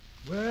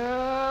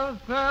Well,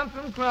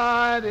 something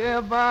cried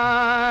if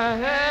I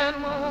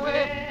had my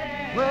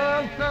way.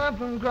 Well,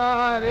 something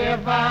cried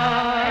if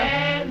I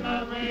had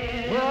my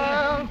way.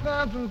 Well,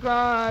 something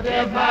cried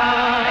if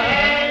I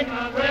had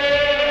my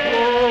way.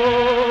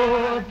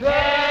 Oh,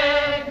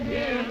 thank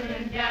you.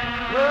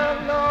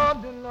 Well,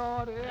 Lord,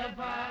 Lord, if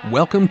I...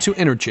 Welcome to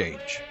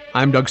Interchange.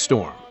 I'm Doug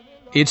Storm.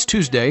 It's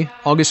Tuesday,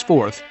 August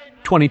 4th,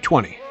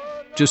 2020,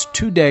 just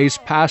 2 days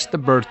past the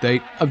birthday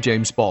of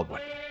James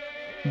Baldwin.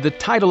 The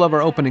title of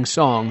our opening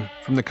song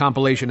from the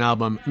compilation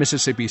album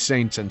Mississippi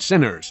Saints and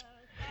Sinners,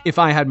 If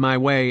I Had My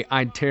Way,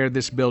 I'd Tear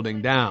This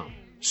Building Down,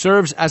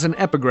 serves as an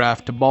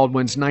epigraph to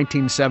Baldwin's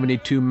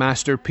 1972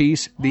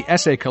 masterpiece, the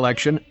essay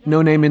collection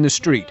No Name in the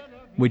Street,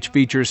 which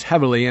features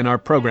heavily in our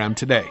program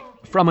today.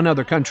 From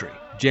Another Country,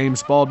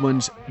 James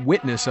Baldwin's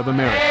Witness of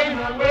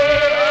America.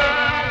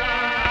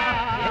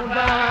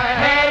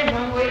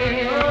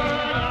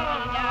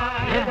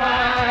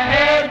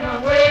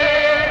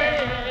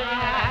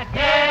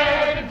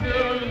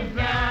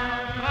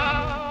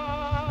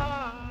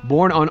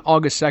 Born on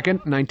August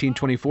 2nd,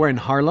 1924 in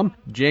Harlem,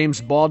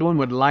 James Baldwin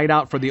would light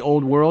out for the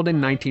old world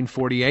in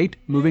 1948,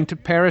 moving to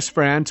Paris,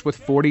 France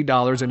with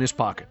 $40 in his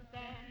pocket.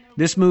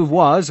 This move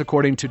was,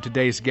 according to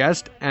today's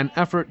guest, an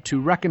effort to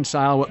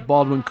reconcile what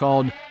Baldwin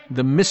called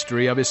the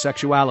mystery of his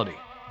sexuality.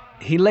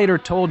 He later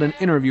told an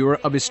interviewer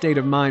of his state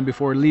of mind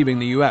before leaving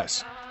the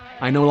U.S.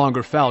 I no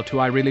longer felt who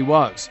I really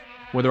was,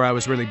 whether I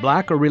was really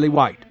black or really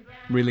white,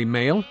 really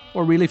male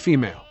or really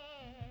female.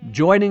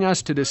 Joining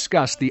us to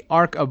discuss the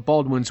arc of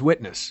Baldwin's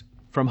witness,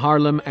 from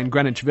Harlem and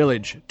Greenwich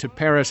Village to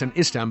Paris and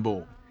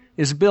Istanbul,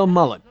 is Bill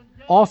Mullen,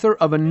 author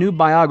of a new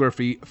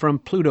biography from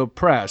Pluto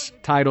Press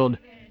titled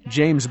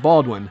James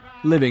Baldwin,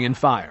 Living in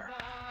Fire.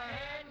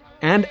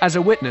 And as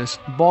a witness,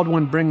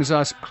 Baldwin brings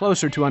us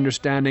closer to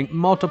understanding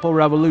multiple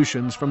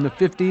revolutions from the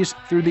 50s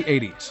through the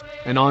 80s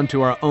and on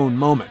to our own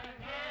moment.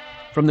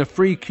 From the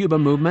Free Cuba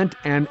movement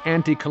and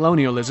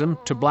anti-colonialism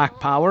to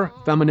black power,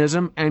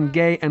 feminism, and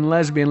gay and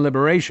lesbian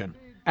liberation,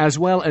 as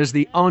well as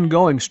the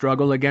ongoing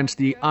struggle against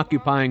the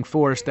occupying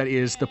force that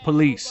is the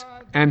police,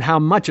 and how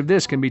much of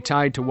this can be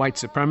tied to white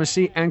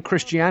supremacy and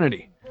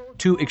Christianity,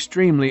 two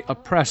extremely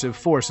oppressive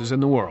forces in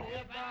the world.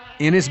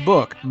 In his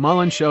book,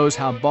 Mullen shows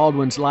how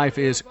Baldwin's life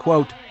is,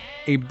 quote,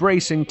 a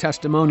bracing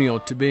testimonial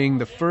to being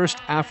the first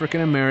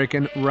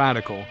African-American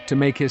radical to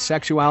make his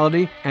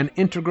sexuality an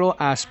integral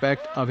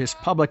aspect of his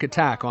public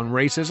attack on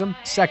racism,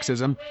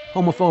 sexism,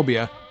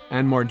 homophobia,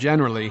 and more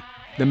generally,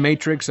 the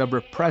matrix of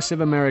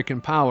repressive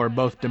American power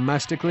both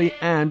domestically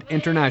and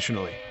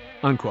internationally,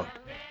 unquote.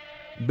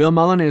 Bill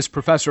Mullen is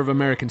professor of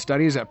American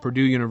Studies at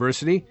Purdue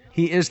University.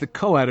 He is the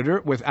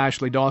co-editor with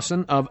Ashley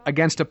Dawson of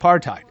Against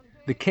Apartheid,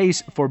 the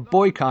case for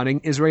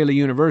boycotting Israeli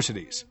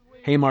universities,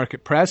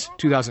 Haymarket Press,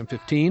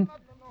 2015,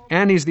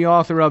 and he's the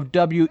author of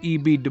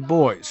W.E.B. Du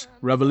Bois,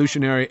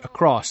 Revolutionary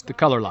Across the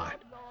Color Line,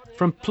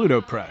 from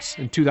Pluto Press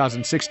in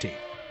 2016.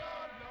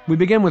 We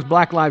begin with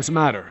Black Lives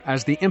Matter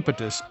as the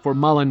impetus for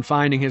Mullen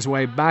finding his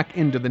way back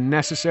into the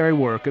necessary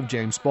work of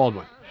James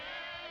Baldwin.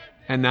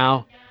 And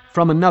now,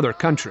 From Another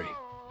Country,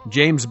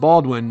 James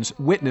Baldwin's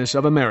Witness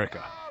of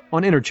America,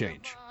 on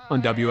Interchange,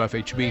 on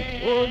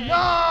WFHB. Oh,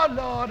 Lord,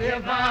 Lord,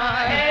 if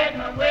I had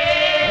my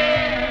way,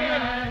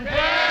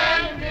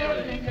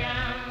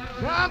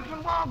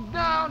 Samson walked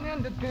down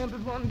in the temple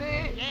one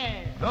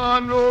day.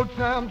 Don rode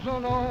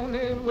Samson on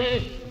his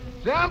way.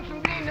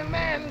 Samson being the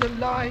man, the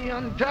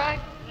lion tight.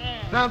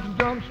 Samson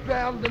done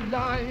strapped the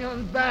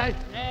lion back.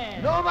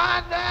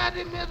 Nobody that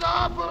him is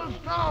awful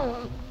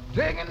strong.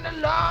 Taking the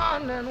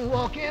lawn and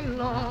walking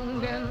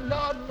long. Then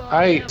Lord.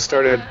 I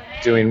started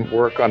doing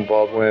work on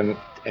Baldwin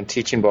and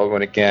teaching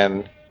Baldwin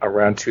again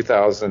around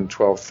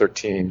 2012,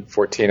 13,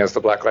 14 as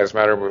the Black Lives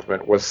Matter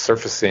movement was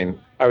surfacing.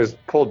 I was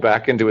pulled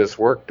back into his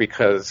work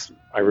because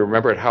I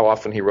remembered how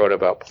often he wrote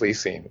about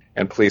policing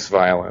and police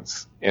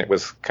violence. It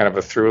was kind of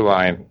a through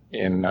line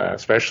in,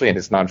 especially in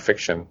his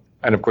nonfiction.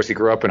 And of course, he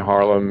grew up in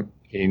Harlem.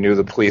 He knew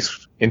the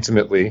police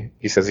intimately.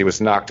 He says he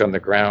was knocked on the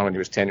ground when he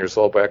was 10 years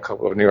old by a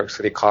couple of New York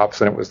City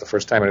cops, and it was the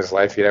first time in his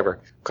life he'd ever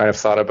kind of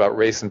thought about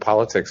race and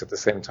politics at the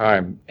same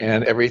time.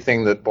 And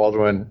everything that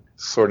Baldwin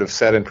sort of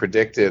said and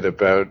predicted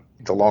about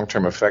the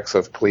long-term effects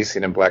of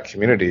policing in black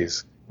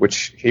communities,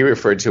 which he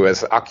referred to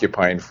as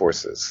occupying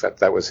forces,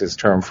 that was his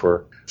term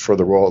for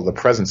the role, the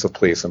presence of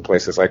police in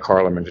places like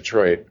Harlem and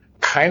Detroit,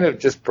 kind of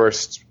just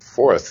burst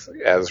forth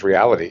as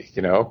reality,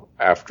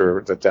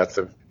 after the death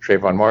of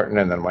Trayvon Martin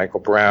and then Michael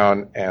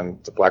Brown,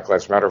 and the Black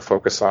Lives Matter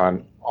focus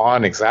on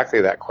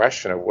exactly that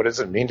question of what does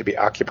it mean to be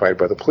occupied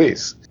by the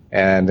police.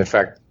 And in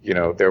fact,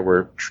 there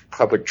were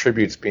public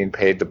tributes being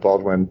paid to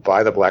Baldwin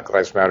by the Black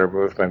Lives Matter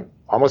movement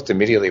almost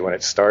immediately when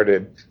it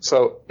started.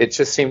 So it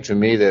just seemed to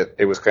me that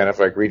it was kind of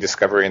like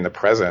rediscovering the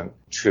present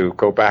to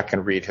go back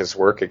and read his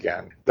work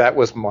again. That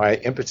was my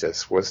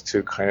impetus, was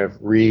to kind of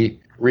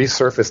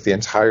resurface the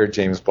entire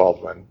James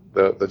Baldwin,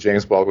 the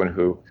James Baldwin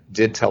who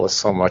did tell us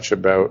so much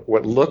about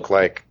what looked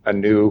like a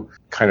new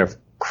kind of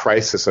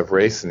crisis of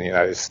race in the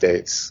United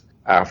States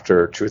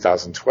after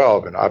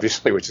 2012, and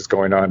obviously which is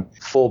going on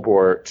full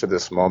bore to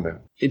this moment.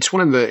 It's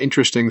one of the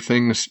interesting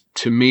things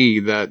to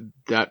me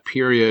that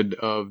period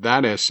of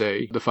that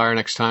essay, The Fire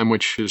Next Time,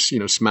 which is,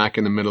 smack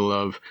in the middle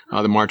of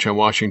the March on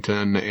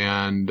Washington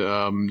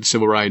and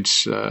civil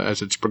rights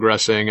as it's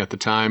progressing at the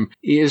time,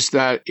 is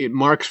that it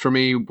marks for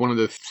me one of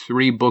the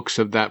three books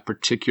of that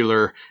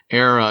particular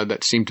era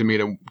that seemed to me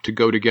to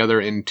go together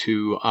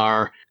into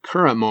our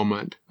current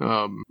moment.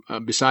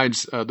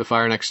 Besides The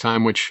Fire Next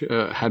Time, which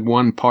had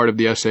one part of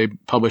the essay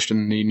published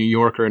in the New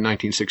Yorker in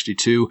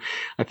 1962,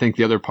 I think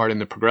the other part in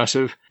the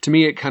Progressive. To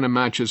me, it kind of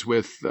matches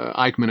with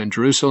Eichmann and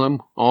Jerusalem,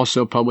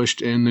 also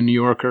published in the New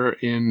Yorker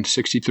in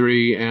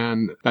 63,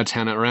 and that's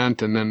Hannah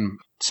Arendt. And then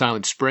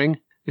Silent Spring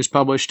is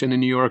published in the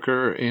New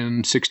Yorker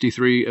in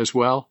 63 as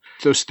well.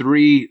 Those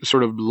three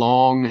sort of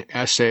long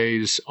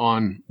essays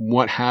on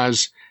what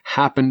has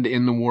happened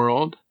in the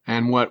world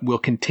and what will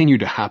continue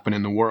to happen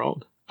in the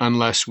world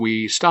unless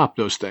we stop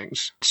those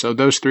things. So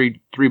those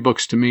three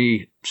books to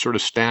me sort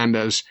of stand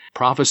as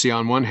prophecy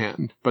on one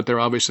hand, but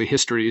they're obviously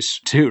histories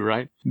too,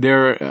 right?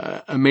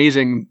 They're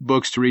amazing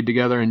books to read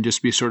together and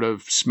just be sort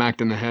of smacked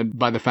in the head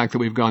by the fact that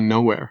we've gone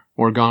nowhere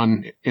or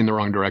gone in the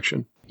wrong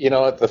direction.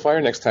 The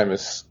Fire Next Time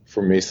is,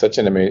 for me, such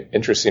an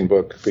interesting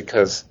book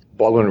because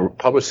Baldwin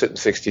published it in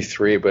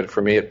 63, but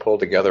for me it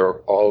pulled together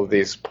all of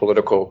these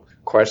political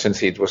questions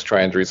he was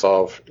trying to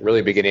resolve,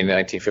 really beginning in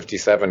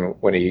 1957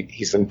 when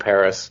he's in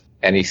Paris.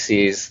 And he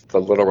sees the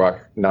Little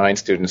Rock 9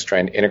 students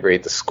trying to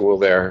integrate the school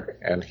there.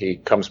 And he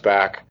comes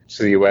back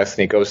to the U.S.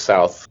 and he goes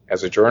south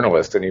as a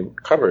journalist and he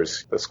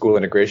covers the school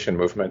integration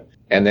movement.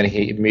 And then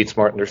he meets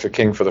Martin Luther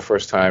King for the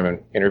first time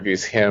and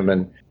interviews him.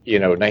 And,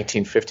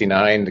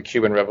 1959, the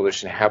Cuban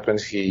Revolution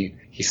happens. He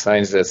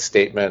signs a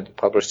statement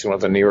published in one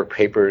of the New York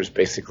papers,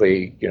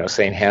 basically,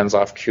 saying hands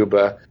off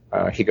Cuba.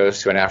 He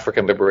goes to an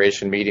African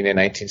liberation meeting in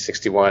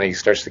 1961. He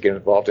starts to get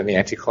involved in the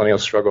anti-colonial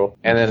struggle.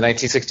 And then in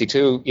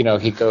 1962,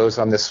 he goes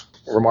on this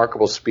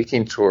remarkable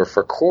speaking tour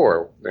for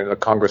CORE, the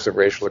Congress of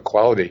Racial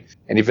Equality.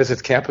 And he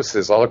visits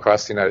campuses all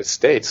across the United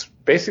States,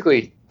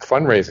 basically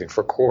fundraising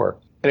for CORE.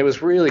 And it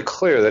was really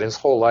clear that his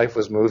whole life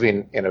was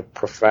moving in a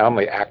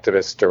profoundly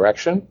activist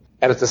direction.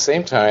 And at the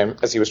same time,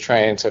 as he was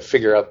trying to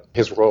figure out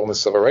his role in the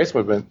civil rights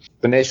movement,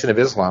 the Nation of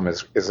Islam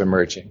is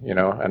emerging,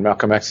 and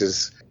Malcolm X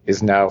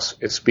is now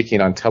speaking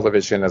on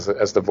television as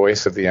the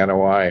voice of the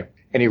NOI.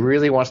 And he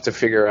really wants to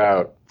figure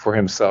out for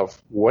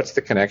himself what's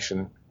the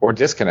connection or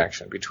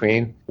disconnection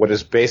between what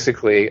is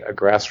basically a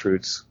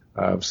grassroots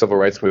civil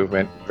rights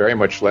movement, very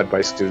much led by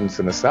students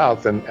in the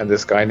South, and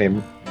this guy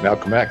named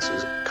Malcolm X,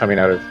 who's coming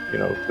out of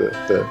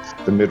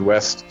the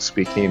Midwest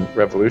speaking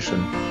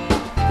revolution.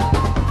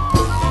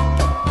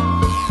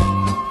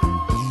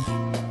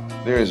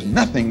 There is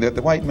nothing that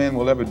the white man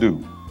will ever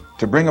do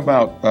to bring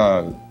about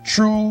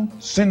true,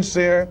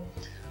 sincere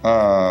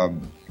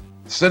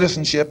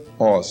citizenship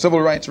or civil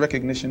rights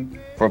recognition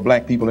for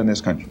black people in this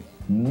country.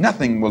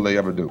 Nothing will they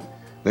ever do.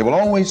 They will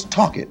always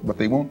talk it, but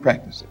they won't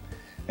practice it.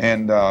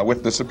 And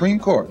with the Supreme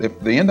Court, if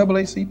the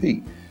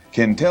NAACP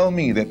can tell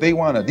me that they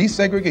want a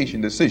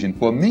desegregation decision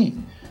for me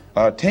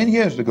 10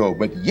 years ago,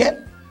 but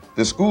yet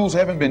the schools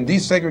haven't been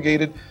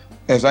desegregated,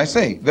 as I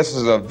say, this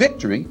is a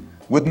victory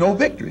with no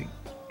victory.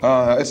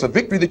 It's a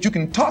victory that you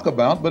can talk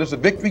about, but it's a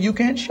victory you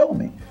can't show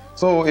me.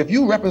 So if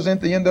you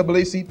represent the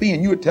NAACP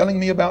and you are telling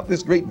me about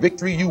this great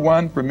victory you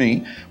won for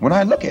me, when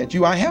I look at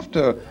you, I have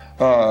to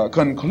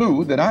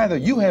conclude that either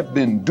you have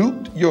been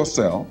duped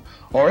yourself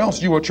or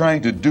else you are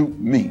trying to dupe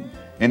me.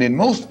 And in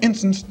most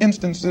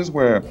instances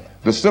where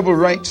the civil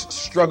rights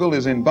struggle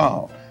is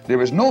involved,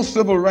 there is no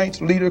civil rights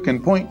leader can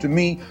point to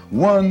me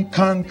one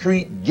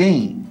concrete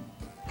gain,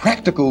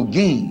 practical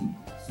gain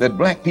that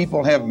black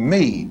people have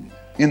made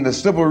in the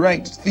civil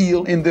rights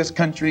field in this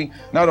country,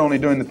 not only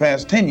during the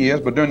past 10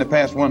 years, but during the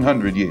past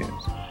 100 years.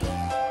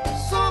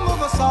 Some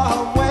of us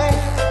are aware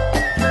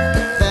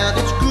that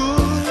it's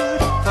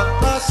good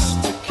for us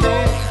to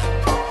care.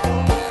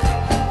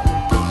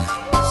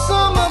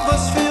 Some of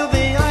us feel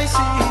the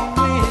icy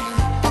wind,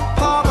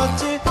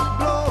 poverty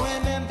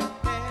blowing in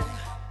the air.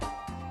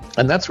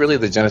 And that's really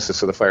the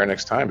genesis of The Fire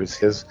Next Time, is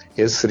his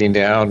sitting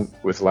down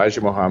with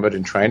Elijah Muhammad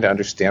and trying to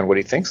understand what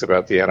he thinks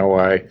about the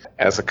NOI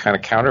as a kind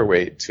of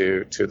counterweight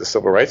to the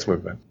civil rights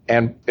movement.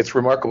 And it's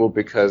remarkable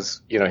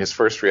because, his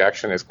first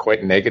reaction is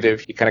quite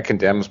negative. He kind of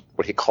condemns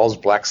what he calls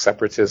black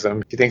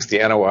separatism. He thinks the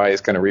NOI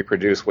is going to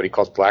reproduce what he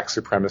calls black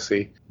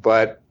supremacy.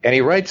 And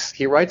he writes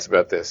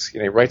about this.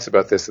 He writes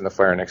about this in The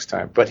Fire Next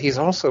Time. But he's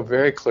also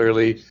very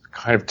clearly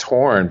kind of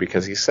torn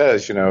because he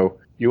says,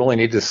 you only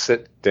need to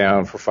sit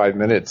down for 5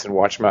 minutes and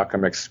watch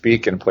Malcolm X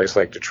speak in a place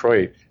like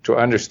Detroit to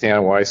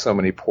understand why so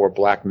many poor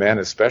black men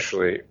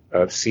especially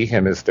see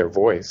him as their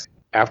voice.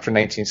 After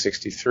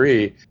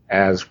 1963,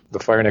 as The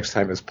Fire Next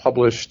Time is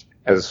published,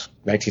 as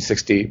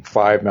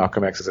 1965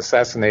 Malcolm X is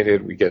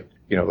assassinated, we get,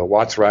 the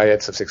Watts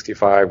riots of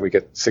 65, we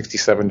get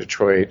 67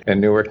 Detroit and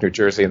Newark, New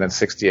Jersey, and then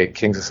 68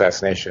 King's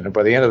assassination. And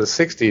by the end of the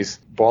 60s,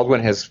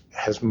 Baldwin has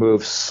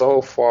moved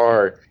so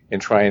far in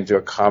trying to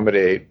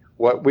accommodate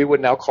what we would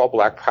now call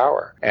black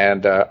power.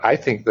 And I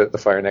think that The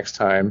Fire Next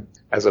Time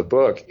as a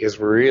book is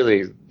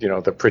really,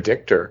 the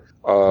predictor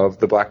of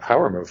the Black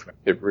Power movement.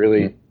 It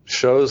really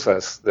shows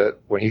us that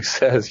when he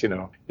says,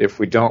 if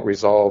we don't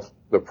resolve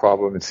the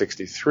problem in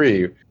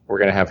 63, we're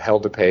going to have hell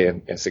to pay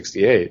in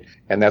 68.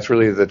 And that's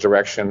really the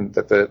direction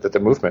that the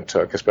movement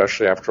took,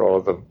 especially after all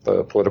of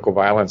the political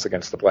violence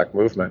against the black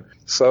movement.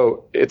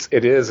 So it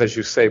is, as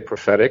you say,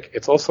 prophetic.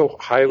 It's also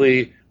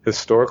highly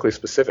historically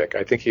specific.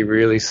 I think he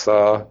really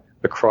saw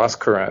the cross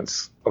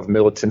currents of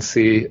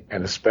militancy,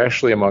 and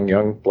especially among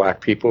young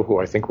black people who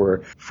I think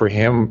were, for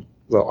him,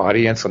 the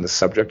audience on the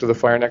subject of the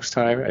fire next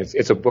time.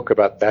 It's a book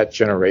about that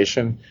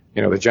generation,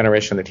 the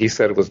generation that he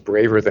said was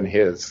braver than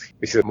his.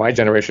 He said, my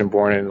generation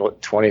born in the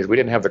 20s, we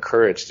didn't have the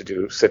courage to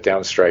do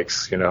sit-down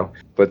strikes,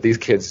 but these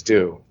kids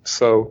do.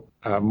 So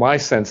my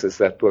sense is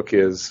that book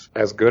is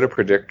as good a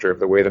predictor of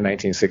the way the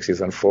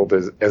 1960s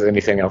unfolded as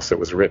anything else that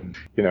was written.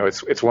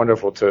 It's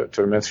wonderful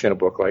to mention a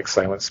book like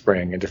Silent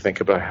Spring and to think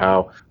about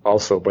how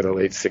also by the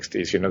late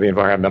 60s, the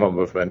environmental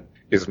movement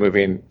is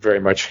moving very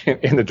much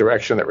in the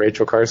direction that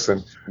Rachel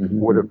Carson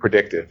would have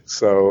predicted.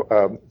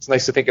 So it's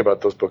nice to think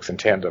about those books in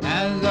tandem.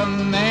 As a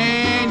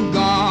man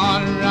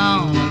gone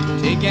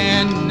around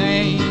taking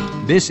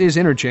names. This is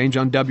Interchange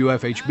on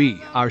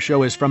WFHB. Our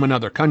show is from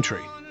another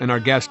country, and our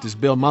guest is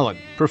Bill Mullen,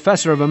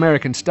 professor of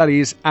American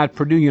Studies at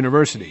Purdue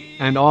University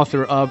and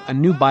author of a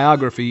new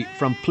biography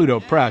from Pluto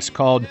Press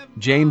called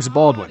James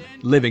Baldwin,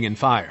 Living in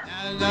Fire.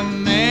 As a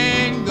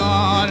man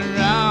gone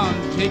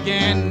around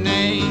taking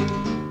names.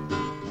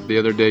 The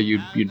other day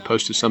you'd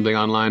posted something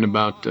online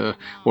about,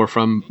 or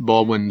from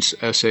Baldwin's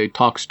essay,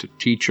 Talks to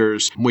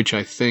Teachers, which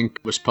I think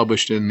was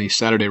published in the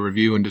Saturday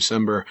Review in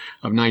December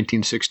of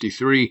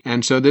 1963.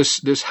 And so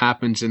this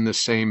happens in the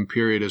same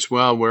period as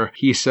well, where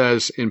he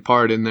says in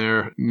part in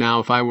there, now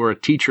if I were a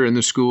teacher in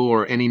the school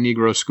or any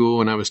Negro school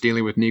and I was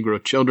dealing with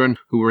Negro children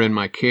who were in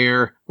my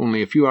care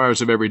only a few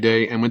hours of every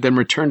day and would then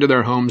return to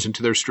their homes and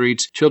to their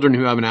streets, children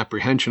who have an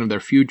apprehension of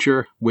their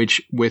future,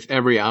 which with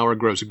every hour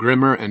grows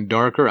grimmer and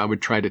darker, I would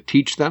try to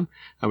teach them.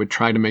 I would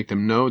try to make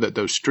them know that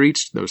those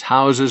streets, those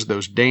houses,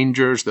 those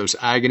dangers, those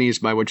agonies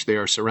by which they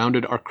are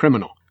surrounded are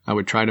criminal. I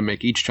would try to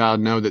make each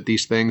child know that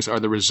these things are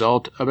the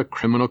result of a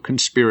criminal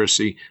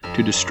conspiracy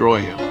to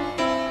destroy him.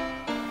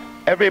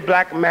 Every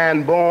black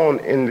man born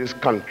in this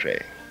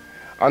country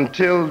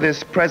until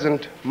this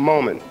present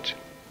moment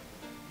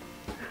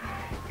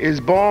is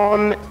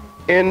born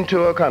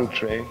into a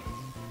country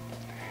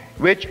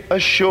which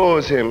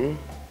assures him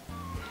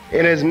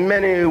in as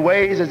many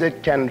ways as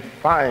it can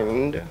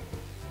find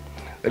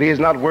that he is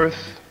not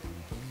worth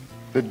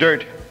the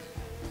dirt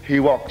he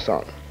walks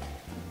on.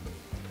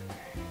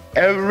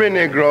 Every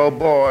Negro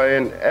boy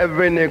and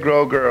every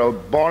Negro girl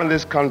born in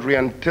this country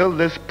until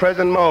this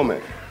present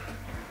moment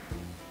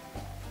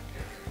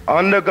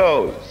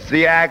undergoes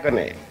the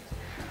agony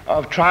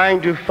of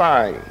trying to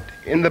find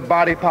in the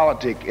body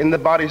politic, in the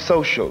body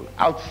social,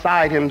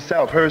 outside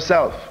himself,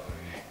 herself,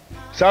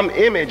 some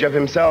image of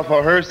himself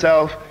or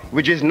herself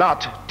which is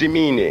not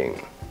demeaning.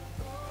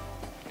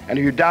 And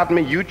if you doubt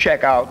me, you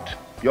check out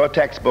your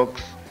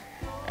textbooks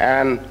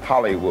and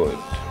Hollywood.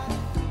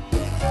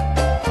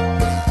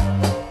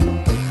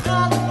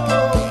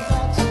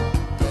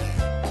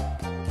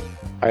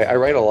 I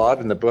write a lot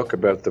in the book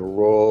about the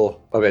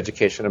role of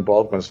education in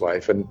Baldwin's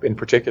life, and in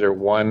particular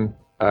one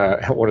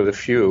of the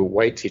few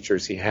white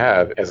teachers he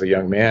had as a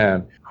young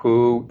man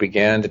who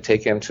began to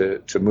take him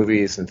to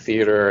movies and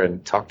theater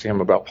and talk to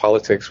him about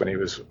politics when he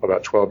was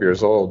about 12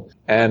 years old,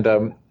 and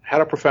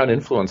had a profound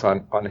influence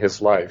on his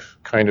life,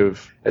 kind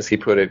of, as he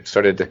put it,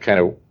 started to kind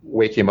of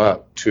wake him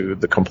up to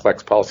the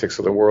complex politics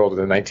of the world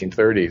in the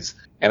 1930s.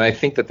 And I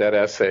think that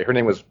essay, her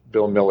name was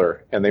Bill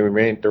Miller, and they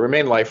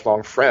remained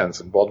lifelong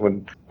friends. And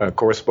Baldwin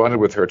corresponded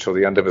with her till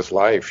the end of his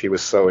life. He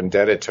was so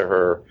indebted to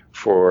her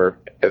for,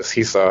 as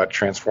he saw it,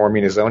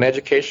 transforming his own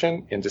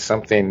education into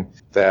something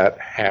that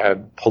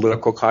had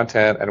political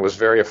content and was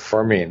very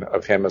affirming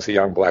of him as a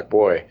young black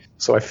boy.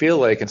 So I feel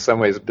like in some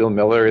ways Bill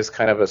Miller is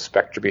kind of a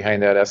specter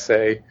behind that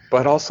essay,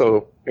 but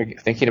also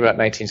thinking about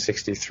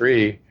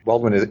 1963,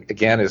 Baldwin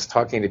is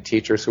talking to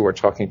teachers who are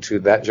talking to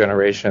that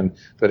generation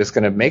that is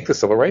going to make the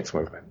civil rights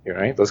movement.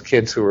 Right? Those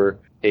kids who are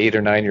 8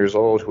 or 9 years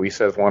old, who he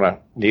says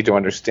need to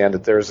understand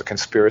that there is a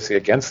conspiracy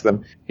against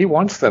them. He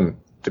wants them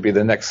to be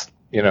the next,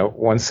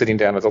 ones sitting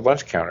down at the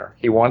lunch counter.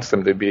 He wants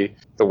them to be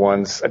the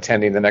ones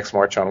attending the next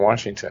March on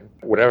Washington.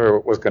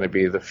 Whatever was going to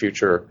be the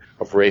future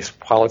of race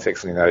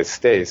politics in the United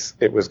States,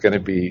 it was going to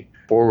be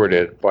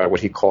forwarded by what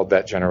he called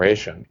that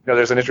generation.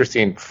 There's an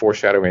interesting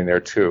foreshadowing there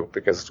too,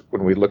 because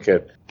when we look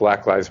at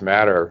Black Lives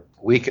Matter,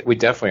 we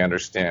definitely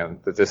understand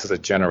that this is a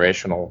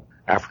generational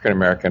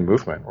African-American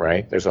movement,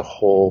 right? There's a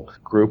whole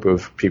group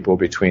of people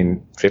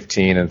between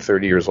 15 and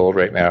 30 years old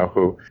right now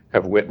who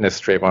have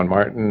witnessed Trayvon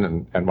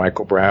Martin and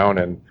Michael Brown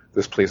and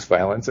this police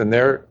violence, and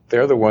they're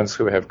the ones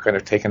who have kind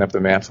of taken up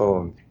the mantle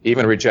and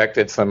even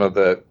rejected some of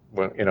the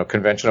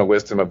conventional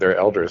wisdom of their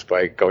elders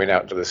by going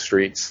out into the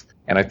streets.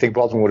 And I think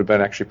Baldwin would have been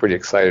actually pretty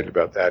excited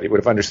about that. He would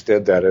have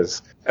understood that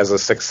as a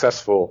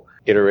successful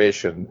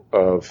iteration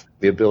of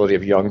the ability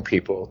of young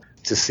people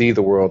to see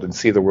the world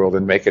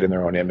and make it in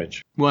their own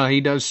image. Well,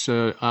 he does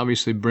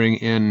obviously bring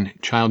in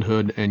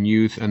childhood and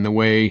youth and the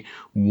way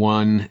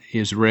one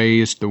is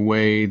raised, the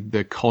way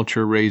the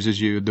culture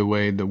raises you, the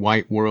way the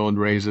white world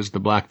raises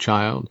the black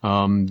child,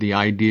 the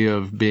idea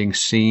of being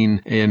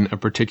seen in a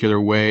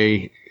particular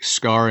way,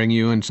 scarring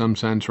you in some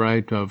sense,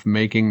 right? Of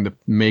making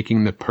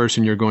the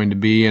person you're going to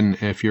be. And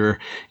if you're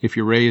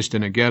raised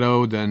in a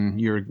ghetto, then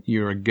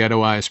you're a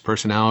ghettoized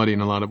personality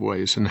in a lot of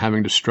ways, and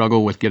having to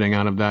struggle with getting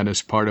out of that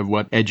is part of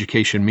what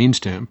education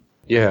means to him.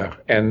 Yeah,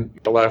 and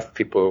a lot of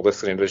people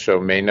listening to the show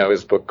may know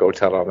his book Go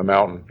Tell It on the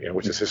Mountain,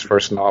 which is his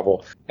first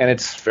novel, and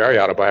it's very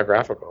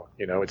autobiographical.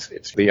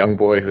 It's the young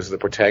boy who's the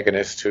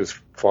protagonist, whose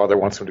father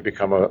wants him to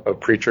become a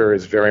preacher,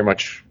 is very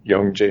much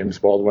young James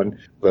Baldwin.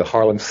 The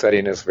Harlem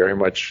setting is very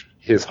much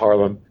his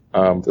Harlem.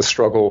 The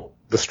struggle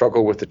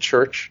with the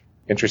church.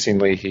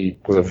 Interestingly, he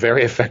was a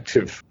very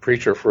effective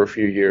preacher for a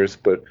few years,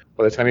 but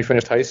by the time he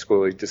finished high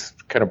school, he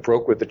just kind of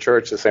broke with the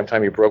church. At the same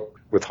time, he broke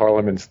with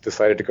Harlem and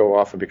decided to go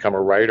off and become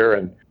a writer.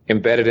 And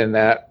embedded in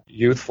that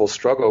youthful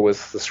struggle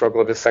was the struggle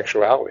of his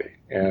sexuality.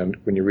 And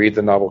when you read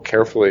the novel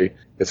carefully,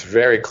 it's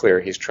very clear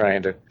he's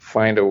trying to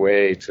find a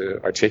way to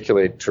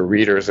articulate to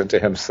readers and to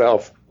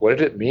himself, what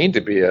did it mean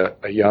to be a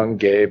young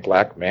gay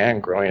black man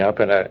growing up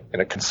in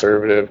a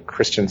conservative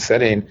Christian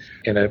setting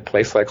in a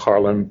place like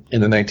Harlem in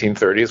the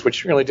 1930s,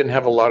 which really didn't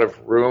have a lot of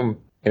room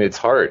in its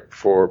heart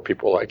for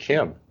people like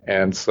him.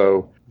 And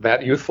so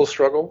that youthful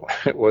struggle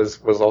was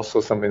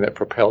also something that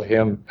propelled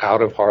him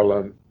out of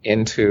Harlem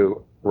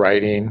into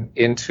writing,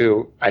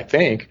 into, I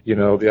think,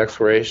 the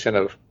exploration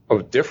of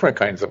different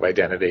kinds of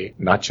identity,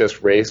 not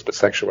just race, but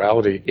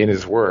sexuality in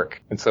his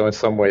work. And so in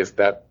some ways,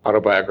 that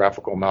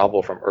autobiographical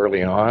novel from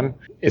early on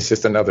is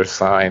just another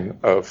sign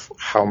of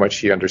how much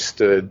he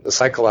understood the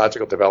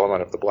psychological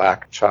development of the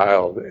black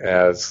child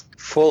as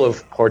full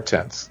of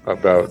portents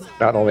about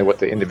not only what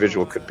the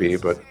individual could be,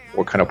 but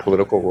what kind of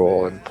political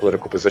role and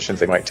political positions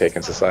they might take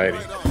in society.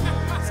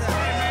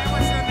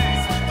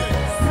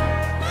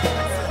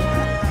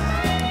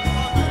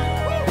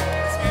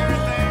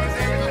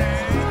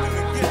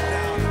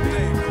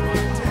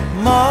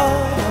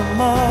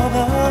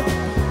 Mother,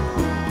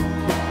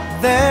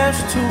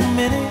 there's too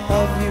many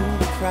of you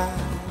crying.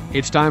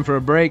 It's time for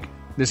a break.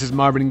 This is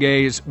Marvin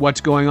Gaye's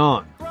What's Going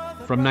On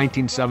from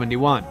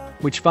 1971,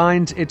 which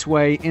finds its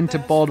way into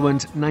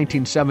Baldwin's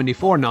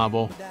 1974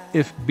 novel,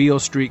 If Beale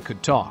Street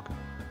Could Talk.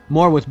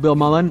 More with Bill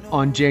Mullen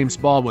on James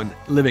Baldwin,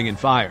 Living in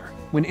Fire,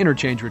 when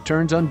Interchange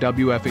returns on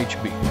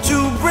WFHB.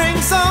 To bring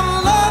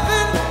some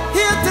loving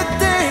here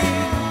today.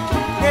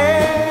 Yeah.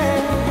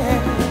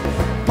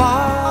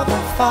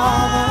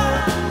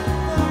 Father,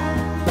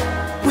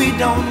 we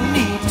don't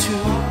need to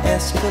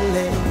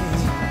escalate.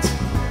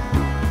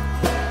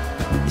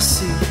 You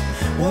see,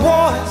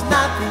 war is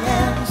not the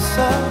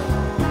answer,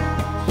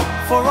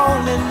 for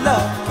only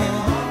love can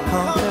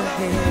conquer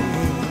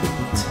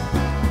hate.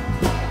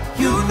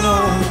 You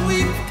know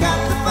we've got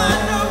to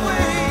find a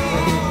way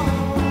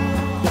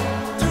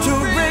to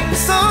bring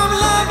some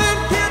loving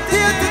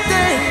here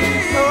today.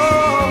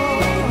 Oh,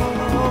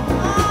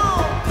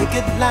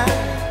 picket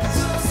lines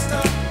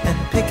and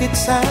picket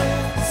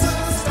signs,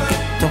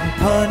 don't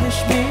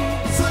punish me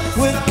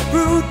with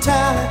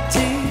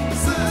brutality.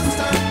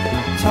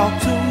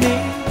 Talk to me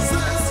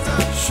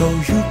so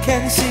you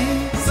can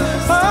see,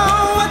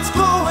 oh, what's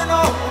going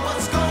on,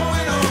 what's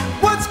going on,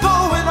 what's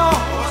going on,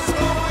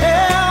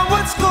 yeah,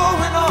 what's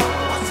going on,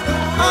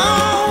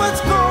 oh,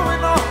 what's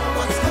going on,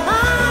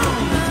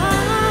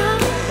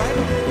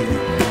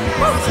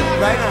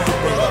 right now.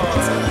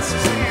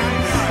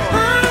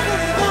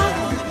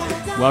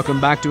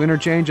 Welcome back to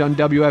Interchange on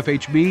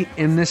WFHB.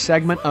 In this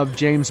segment of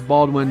James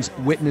Baldwin's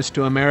Witness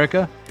to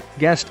America,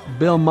 guest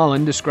Bill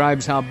Mullen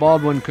describes how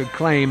Baldwin could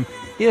claim,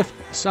 if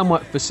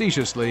somewhat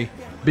facetiously,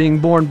 being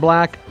born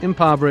black,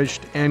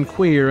 impoverished, and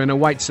queer in a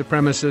white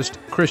supremacist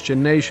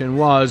Christian nation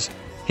was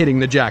hitting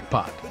the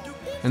jackpot.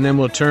 And then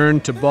we'll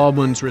turn to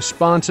Baldwin's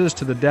responses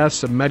to the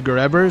deaths of Medgar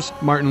Evers,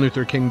 Martin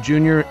Luther King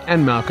Jr.,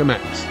 and Malcolm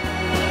X. Everybody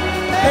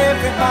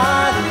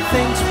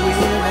thinks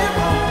we're at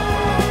home.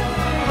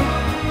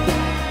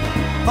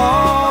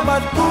 Oh,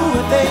 but who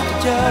are they to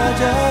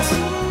judge us?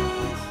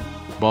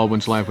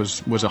 Baldwin's life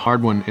was a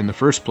hard one in the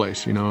first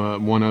place.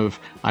 One of,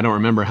 I don't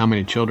remember how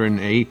many children,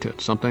 8,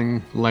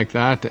 something like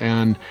that,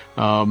 and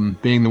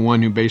being the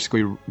one who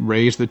basically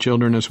raised the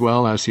children as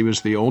well, as he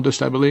was the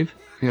oldest, I believe.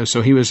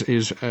 So he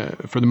is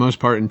for the most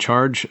part in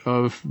charge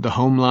of the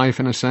home life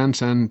in a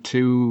sense, and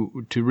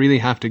to really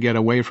have to get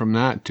away from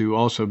that to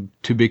also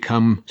to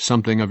become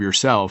something of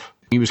yourself.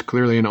 He was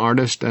clearly an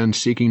artist and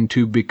seeking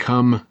to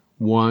become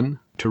one,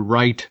 to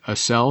write a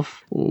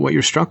self. What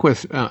you're struck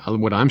with,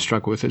 what I'm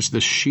struck with, is the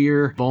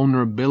sheer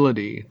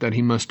vulnerability that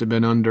he must have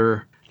been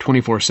under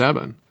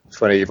 24/7. It's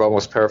funny, you've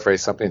almost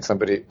paraphrased something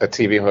a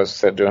TV host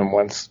said to him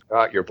once,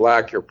 you're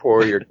black, you're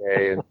poor, you're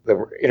gay. And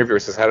the interviewer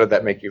says, how did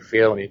that make you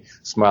feel? And he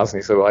smiles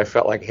and he said, well, I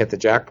felt like I hit the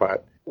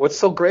jackpot. What's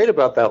so great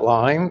about that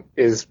line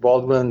is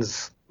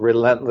Baldwin's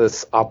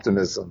relentless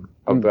optimism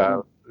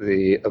about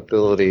the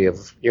ability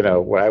of,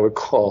 what I would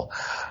call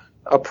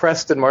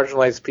oppressed and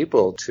marginalized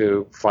people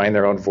to find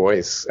their own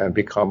voice and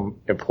become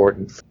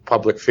important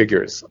public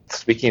figures.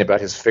 Speaking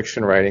about his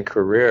fiction writing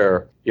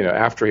career,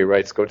 after he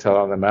writes Go Tell It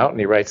on the Mountain,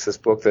 he writes this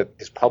book that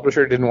his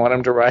publisher didn't want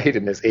him to write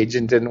and his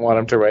agent didn't want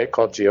him to write,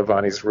 called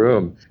Giovanni's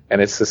Room.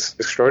 And it's this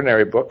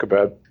extraordinary book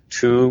about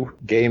two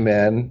gay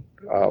men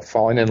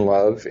falling in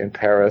love in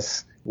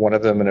Paris, one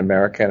of them an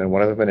American and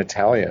one of them an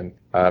Italian,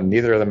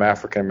 neither of them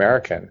African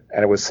American.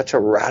 And it was such a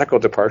radical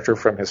departure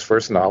from his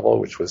first novel,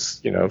 which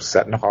was,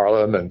 set in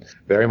Harlem and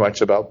very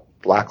much about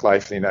black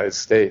life in the United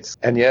States.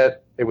 And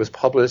yet it was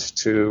published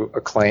to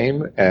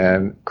acclaim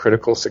and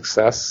critical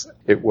success.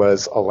 It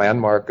was a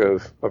landmark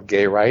of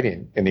gay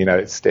writing in the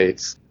United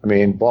States. I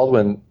mean,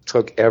 Baldwin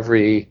took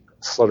every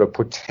sort of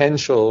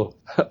potential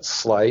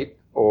slight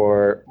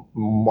or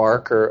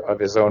marker of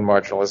his own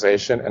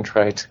marginalization and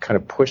tried to kind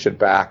of push it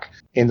back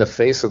in the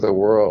face of the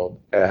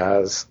world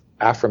as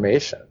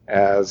affirmation,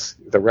 as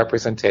the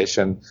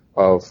representation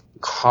of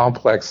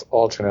complex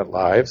alternate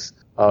lives,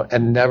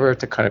 and never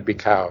to kind of be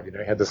cowed.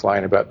 He had this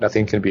line about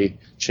nothing can be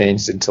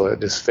changed until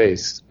it is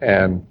faced,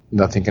 and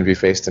nothing can be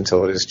faced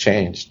until it is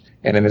changed.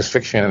 And in his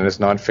fiction and his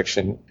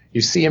nonfiction,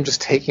 you see him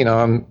just taking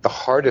on the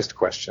hardest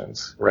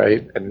questions,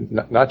 right? And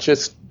not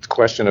just the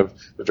question of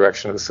the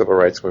direction of the civil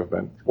rights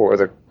movement or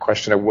the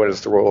question of what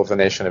is the role of the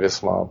Nation of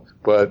Islam,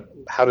 but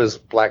how does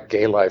black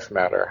gay life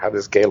matter? How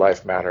does gay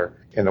life matter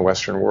in the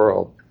Western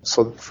world?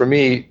 So for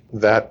me,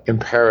 that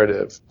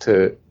imperative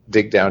to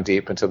dig down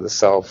deep into the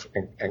self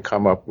and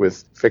come up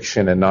with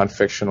fiction and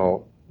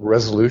non-fictional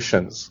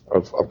resolutions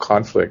of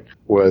conflict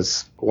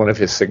was one of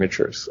his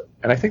signatures.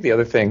 And I think the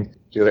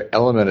other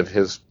element of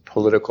his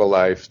political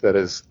life that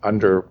is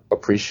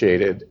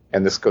underappreciated,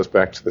 and this goes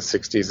back to the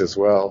 60s as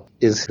well,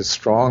 is his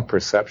strong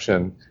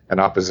perception and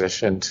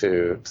opposition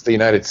to the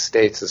United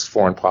States'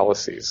 foreign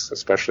policies,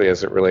 especially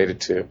as it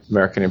related to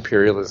American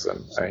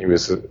imperialism. He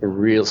was a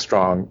real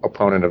strong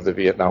opponent of the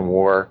Vietnam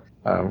War.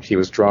 He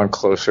was drawn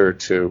closer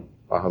to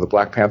the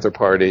Black Panther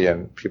Party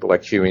and people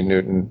like Huey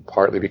Newton,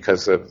 partly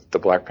because of the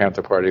Black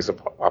Panther Party's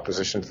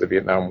opposition to the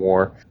Vietnam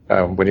War.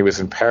 When he was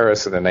in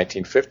Paris in the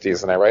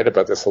 1950s, and I write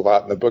about this a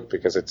lot in the book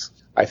because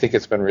I think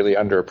it's been really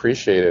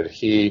underappreciated.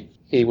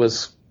 He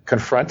was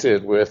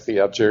confronted with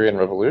the Algerian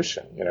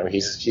Revolution.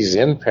 He's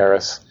in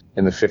Paris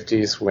in the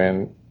 50s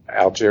when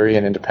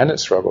Algerian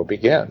independence struggle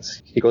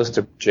begins. He goes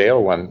to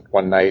jail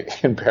one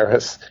night in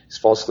Paris. He's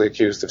falsely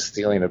accused of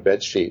stealing a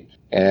bedsheet.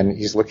 And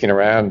he's looking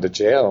around the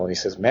jail and he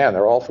says, man,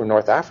 they're all from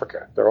North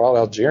Africa. They're all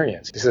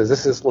Algerians. He says,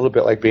 this is a little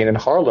bit like being in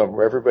Harlem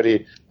where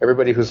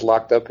everybody who's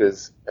locked up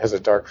has a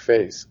dark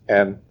face.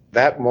 And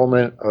that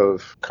moment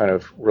of kind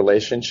of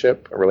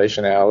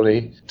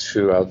relationality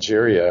to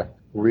Algeria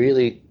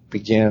really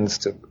begins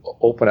to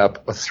open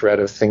up a thread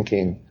of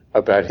thinking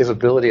about his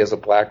ability as a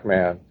black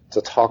man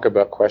to talk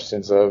about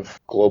questions of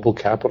global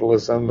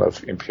capitalism,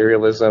 of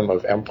imperialism,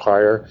 of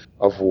empire,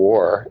 of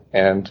war.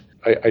 And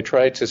I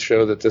tried to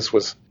show that this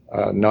was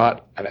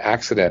not an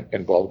accident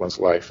in Baldwin's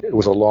life. It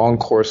was a long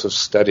course of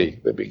study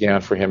that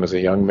began for him as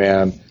a young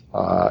man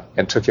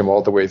and took him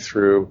all the way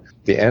through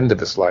the end of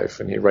his life.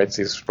 And he writes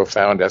these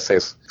profound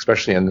essays,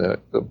 especially in the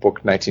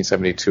book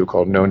 1972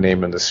 called No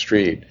Name in the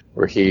Street,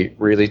 where he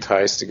really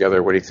ties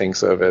together what he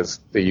thinks of as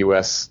the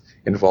U.S.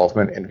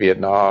 involvement in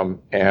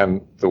Vietnam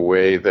and the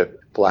way that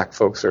black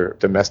folks are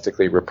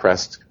domestically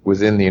repressed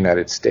within the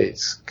United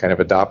States, kind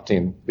of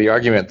adopting the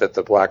argument that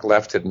the black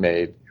left had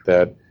made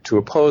that to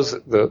oppose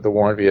the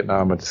war in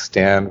Vietnam and to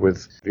stand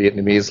with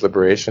Vietnamese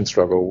liberation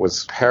struggle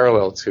was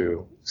parallel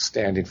to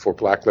standing for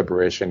black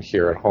liberation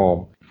here at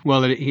home.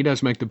 Well, he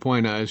does make the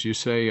point, as you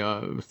say,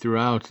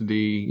 throughout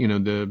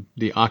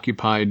the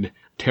occupied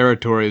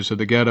territories of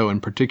the ghetto in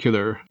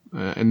particular,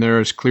 and there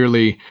is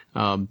clearly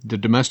the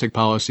domestic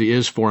policy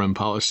is foreign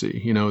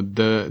policy.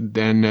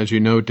 Then as you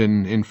note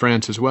in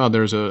France as well,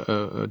 there's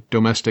a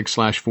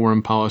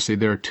domestic/foreign policy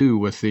there too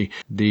with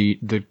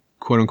the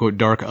quote-unquote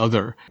dark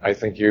other. I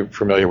think you're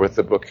familiar with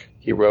the book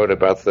he wrote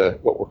about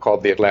what were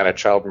called the Atlanta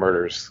child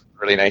murders,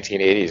 early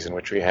 1980s, in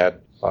which we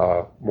had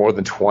more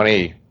than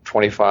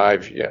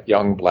 25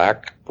 young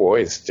black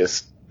boys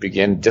just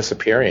begin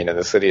disappearing in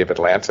the city of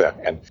Atlanta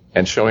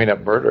and showing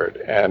up murdered.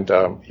 And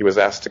he was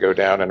asked to go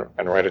down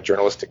and write a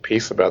journalistic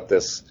piece about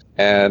this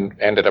and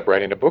ended up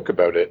writing a book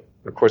about it.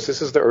 Of course,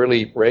 this is the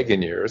early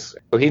Reagan years.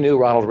 So he knew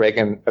Ronald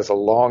Reagan as a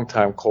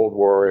longtime Cold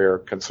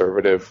War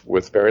conservative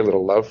with very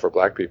little love for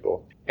black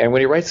people. And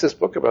when he writes this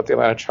book about the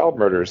Atlanta child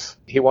murders,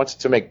 he wants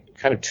to make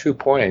kind of 2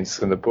 points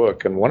in the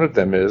book. And one of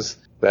them is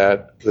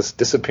that this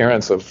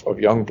disappearance of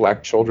young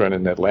black children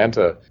in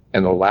Atlanta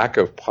and the lack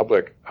of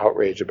public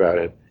outrage about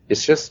it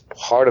is just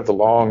part of the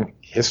long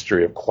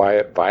history of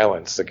quiet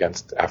violence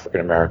against African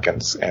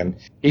Americans. And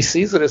he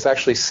sees it as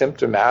actually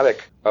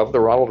symptomatic of the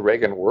Ronald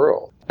Reagan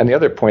world. And the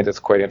other point that's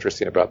quite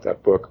interesting about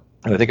that book,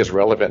 and I think is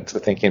relevant to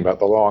thinking about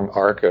the long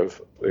arc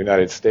of the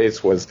United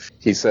States, was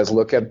he says,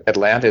 look, at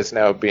Atlanta is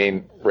now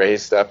being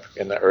raised up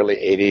in the early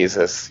 80s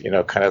as,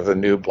 kind of the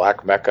new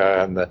black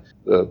Mecca and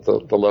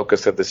the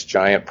locus of this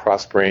giant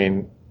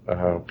prospering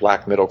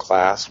black middle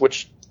class,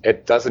 which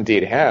it does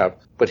indeed have.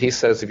 But he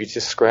says if you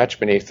just scratch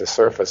beneath the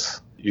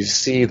surface, you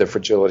see the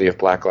fragility of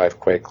black life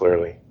quite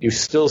clearly. You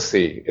still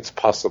see it's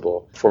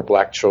possible for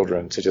black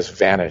children to just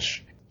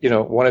vanish.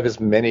 One of his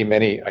many,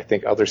 many, I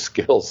think, other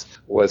skills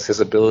was his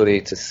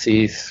ability to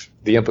see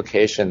the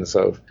implications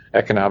of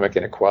economic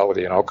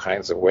inequality in all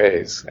kinds of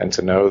ways, and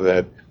to know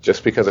that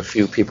just because a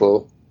few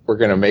people were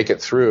going to make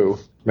it through,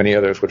 many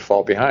others would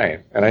fall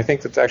behind. And I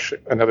think that's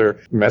actually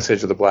another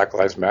message of the Black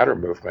Lives Matter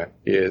movement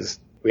is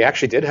we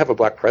actually did have a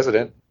black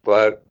president,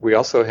 but we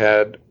also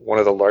had one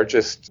of the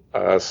largest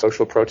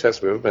social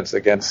protest movements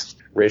against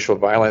racial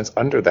violence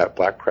under that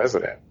black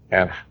president.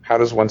 And how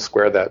does one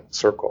square that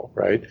circle,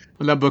 right?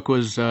 Well, that book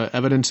was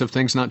Evidence of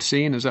Things Not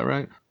Seen, is that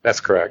right?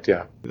 That's correct,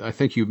 yeah. I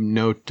think you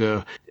note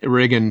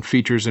Reagan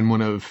features in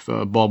one of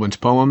Baldwin's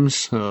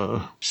poems.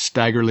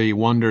 Staggerly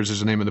Wonders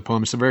is the name of the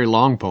poem. It's a very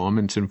long poem.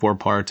 It's in 4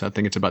 parts. I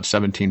think it's about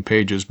 17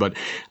 pages. But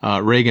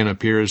Reagan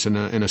appears in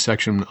a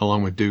section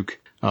along with Duke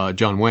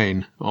John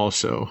Wayne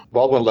also.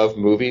 Baldwin loved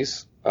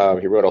movies.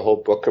 He wrote a whole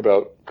book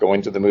about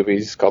going to the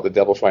movies called The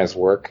Devil Finds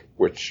Work,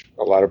 which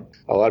a lot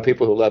of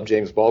people who love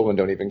James Baldwin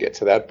don't even get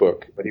to that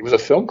book. But he was a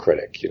film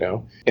critic,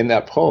 In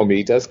that poem,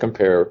 he does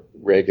compare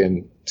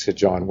Reagan to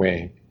John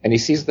Wayne, and he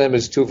sees them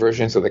as 2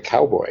 versions of the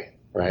cowboy,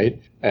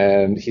 right?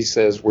 And he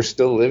says we're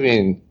still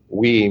living,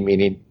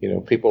 meaning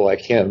people like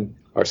him,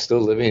 are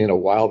still living in a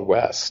Wild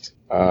West.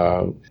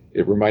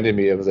 It reminded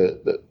me of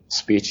the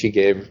speech he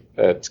gave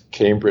at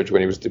Cambridge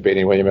when he was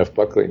debating William F.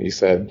 Buckley, and he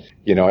said,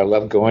 I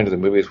loved going to the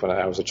movies when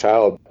I was a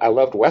child. I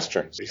loved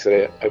Westerns. He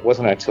said, it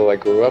wasn't until I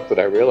grew up that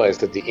I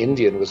realized that the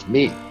Indian was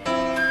me.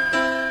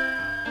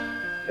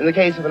 In the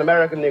case of an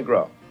American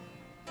Negro,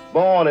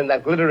 born in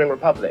that glittering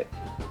republic,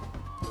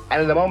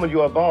 and in the moment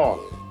you are born,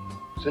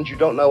 since you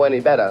don't know any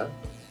better,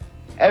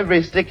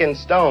 every stick and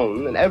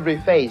stone and every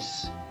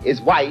face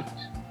is white,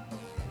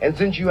 and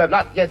since you have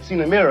not yet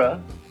seen a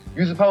mirror,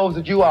 you suppose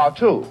that you are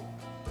too.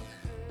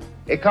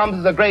 It comes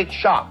as a great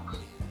shock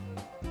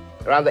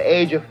around the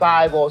age of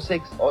 5 or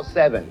 6 or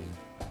 7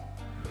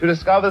 to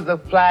discover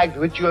that the flag to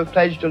which you have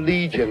pledged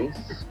allegiance,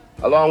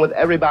 along with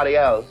everybody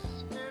else,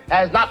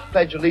 has not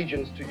pledged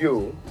allegiance to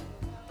you.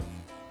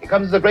 It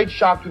comes as a great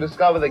shock to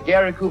discover that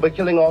Gary Cooper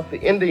killing off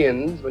the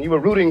Indians when you were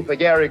rooting for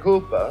Gary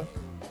Cooper,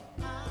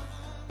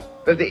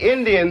 that the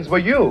Indians were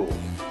you.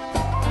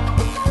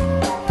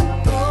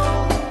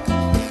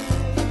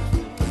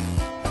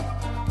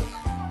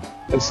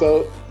 And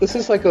so this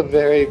is like a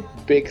very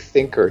big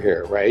thinker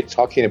here, right?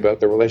 Talking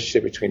about the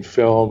relationship between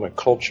film and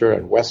culture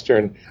and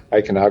Western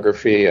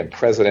iconography and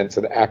presidents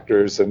and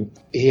actors. And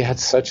he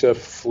had such a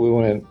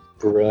fluent,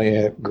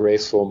 brilliant,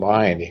 graceful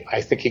mind.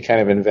 I think he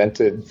kind of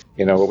invented,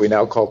 what we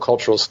now call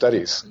cultural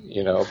studies,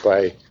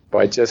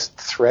 by just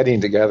threading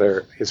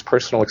together his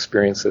personal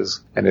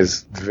experiences and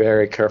his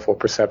very careful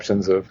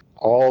perceptions of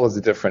all of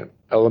the different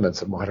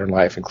elements of modern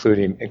life,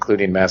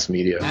 including mass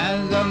media.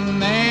 As a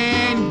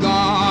man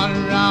gone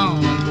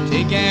around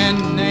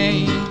taking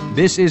names.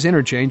 This is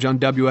Interchange on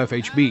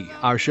WFHB.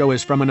 Our show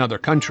is from another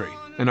country,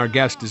 and our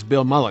guest is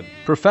Bill Mullen,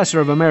 professor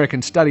of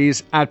American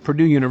Studies at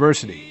Purdue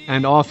University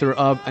and author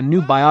of a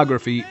new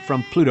biography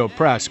from Pluto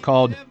Press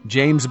called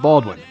James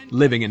Baldwin,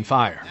 Living in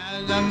Fire.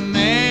 As a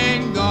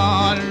man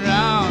gone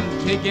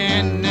around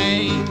taking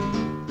names.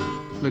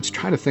 Let's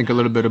try to think a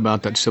little bit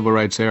about that civil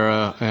rights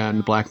era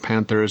and Black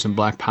Panthers and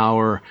Black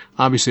Power.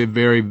 Obviously a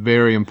very,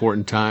 very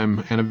important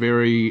time and a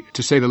very,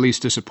 to say the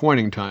least,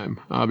 disappointing time,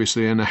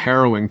 obviously, and a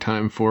harrowing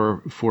time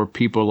for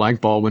people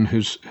like Baldwin,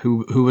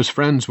 who was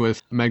friends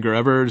with Medgar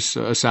Evers,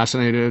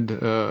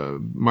 assassinated,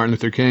 Martin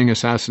Luther King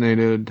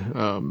assassinated.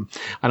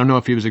 I don't know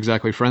if he was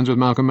exactly friends with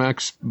Malcolm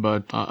X,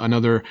 but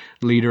another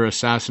leader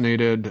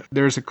assassinated.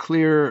 There's a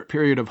clear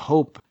period of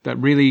hope that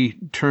really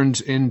turns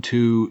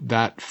into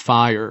that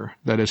fire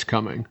that is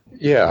coming.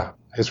 Yeah.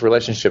 His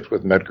relationship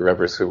with Medgar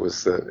Evers, who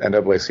was the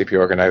NAACP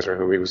organizer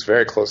who he was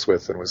very close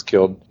with and was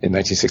killed in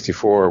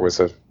 1964, was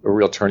a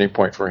real turning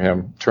point for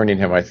him, turning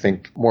him, I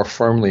think, more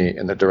firmly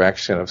in the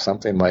direction of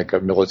something like a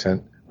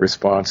militant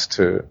response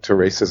to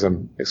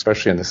racism,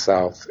 especially in the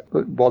South.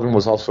 Baldwin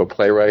was also a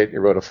playwright. He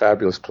wrote a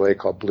fabulous play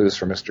called Blues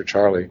for Mr.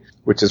 Charlie,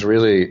 which is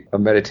really a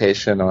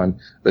meditation on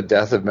the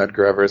death of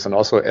Medgar Evers and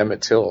also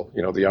Emmett Till,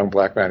 the young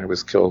black man who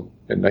was killed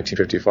in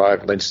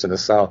 1955, lynched in the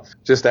South.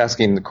 Just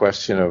asking the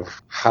question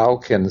of how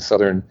can the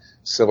Southern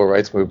civil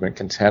rights movement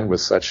contend with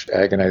such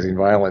agonizing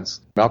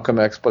violence. Malcolm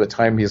X, by the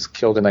time he was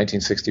killed in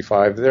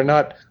 1965, they're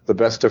not the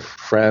best of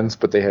friends,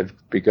 but they had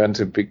begun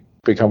to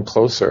become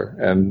closer.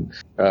 And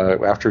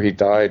after he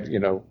died,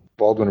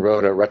 Baldwin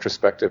wrote a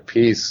retrospective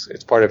piece.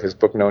 It's part of his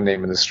book, No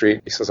Name in the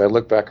Street. He says, I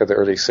look back at the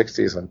early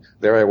 60s and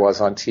there I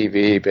was on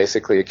TV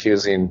basically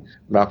accusing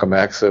Malcolm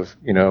X of,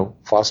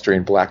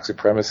 fostering black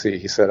supremacy.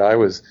 He says, I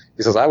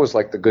was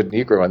like the good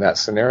Negro in that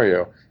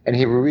scenario. And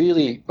he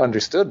really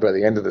understood by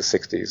the end of the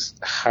 60s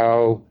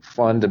how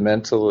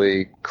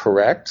fundamentally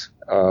correct,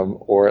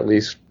 or at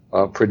least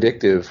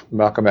predictive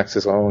Malcolm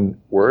X's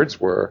own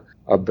words were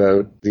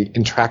about the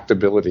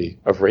intractability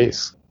of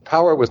race.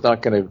 Power was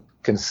not going to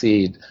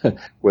concede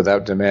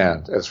without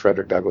demand, as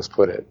Frederick Douglass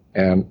put it.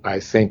 And I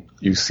think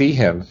you see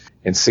him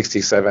in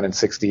 67 and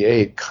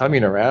 68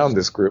 coming around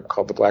this group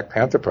called the Black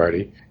Panther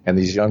Party, and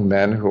these young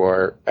men who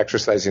are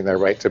exercising their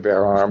right to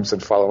bear arms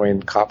and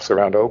following cops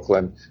around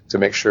Oakland to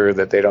make sure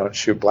that they don't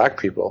shoot black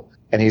people.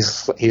 And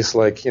he's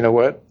like, you know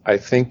what? I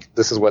think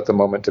this is what the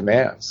moment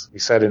demands. He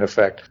said, in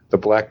effect, the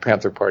Black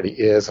Panther Party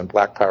is, and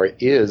Black Power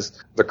is,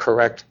 the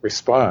correct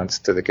response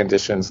to the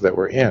conditions that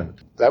we're in.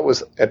 That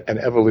was an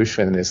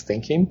evolution in his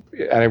thinking.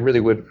 And I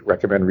really would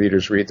recommend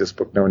readers read this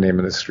book, No Name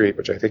in the Street,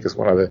 which I think is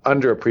one of the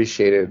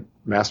underappreciated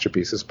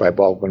masterpieces by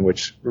Baldwin,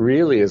 which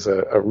really is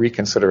a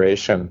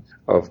reconsideration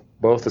of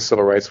both the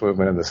civil rights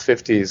movement in the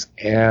 50s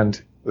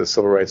and the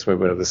civil rights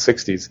movement of the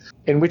 60s,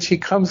 in which he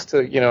comes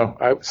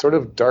to, sort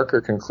of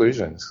darker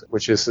conclusions,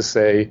 which is to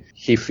say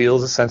he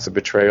feels a sense of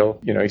betrayal.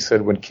 He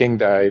said when King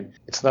died,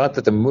 it's not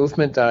that the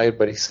movement died,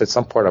 but he said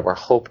some part of our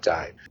hope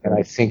died. And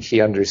I think he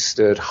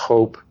understood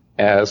hope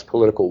as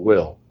political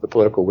will, the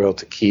political will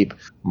to keep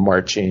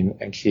marching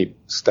and keep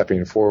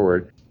stepping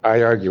forward.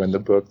 I argue in the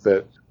book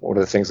that one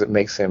of the things that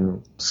makes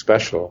him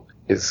special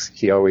is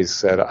he always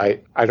said,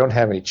 I don't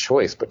have any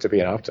choice but to be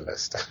an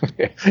optimist.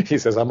 He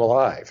says, I'm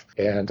alive.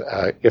 And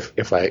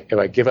if I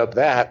give up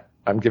that,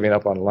 I'm giving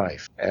up on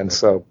life. And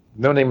so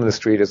No Name in the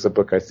Street is a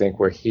book, I think,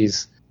 where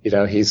he's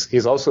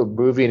also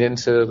moving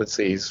into, let's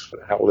see,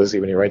 how old is he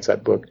when he writes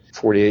that book?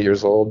 48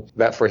 years old.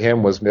 That for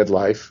him was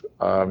midlife.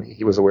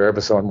 He was aware of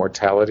his own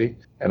mortality.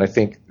 And I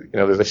think,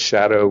 there's a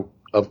shadow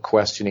of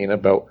questioning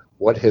about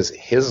what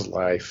his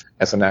life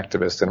as an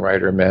activist and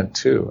writer meant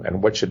too,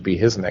 and what should be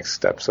his next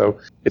step. So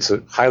it's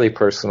a highly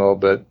personal,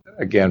 but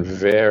again,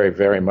 very,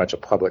 very much a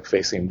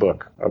public-facing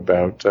book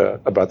about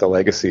the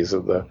legacies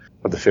of the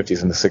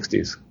 50s and the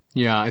 60s.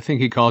 Yeah, I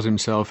think he calls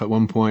himself at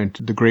one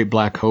point the great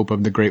black hope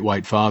of the great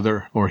white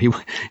father, or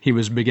he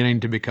was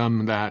beginning to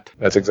become that.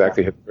 That's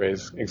exactly his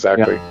phrase.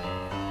 Exactly.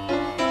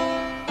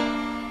 Yeah.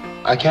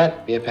 I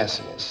can't be a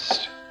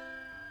pessimist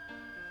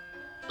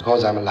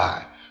because I'm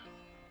alive.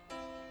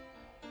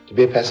 To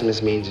be a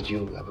pessimist means that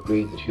you have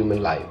agreed that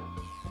human life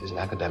is an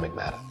academic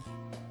matter.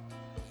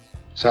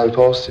 So I'm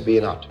forced to be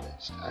an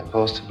optimist. I'm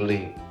forced to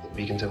believe that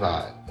we can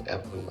survive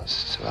whatever we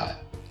must survive.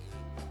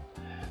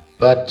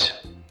 But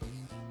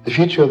the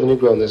future of the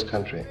Negro in this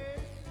country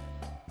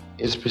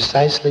is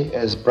precisely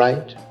as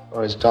bright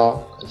or as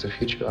dark as the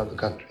future of the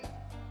country.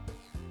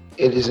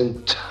 It is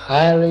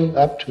entirely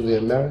up to the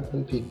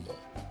American people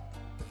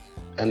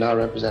and our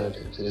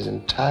representatives. It is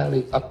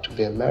entirely up to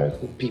the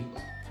American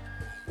people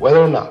whether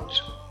or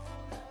not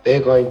they're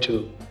going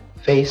to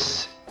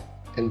face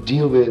and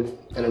deal with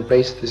and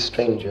embrace this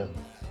stranger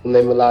whom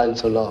they maligned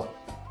so long.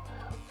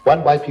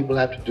 What white people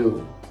have to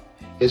do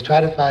is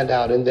try to find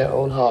out in their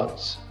own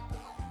hearts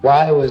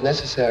why it was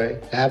necessary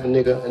to have a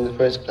nigger in the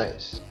first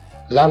place.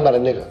 Because I'm not a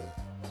nigger,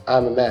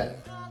 I'm a man.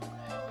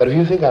 But if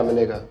you think I'm a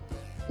nigger,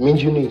 it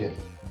means you need it.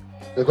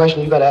 The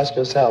question you've got to ask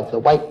yourself, the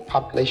white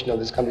population of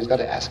this country has got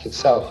to ask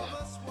itself,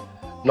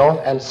 North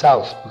and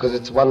South, because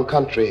it's one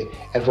country,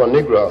 and for a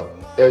Negro,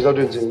 there is no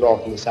difference in the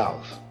North and the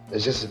South.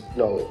 There's just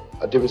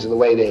a difference in the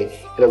way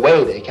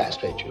they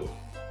castrate you.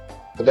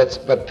 But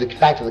the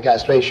fact of the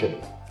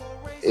castration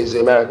is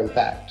the American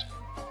fact.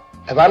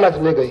 If I'm not the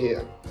nigger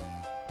here,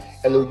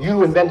 and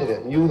you invented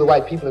him, you the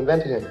white people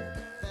invented him,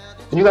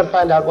 then you got to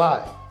find out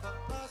why.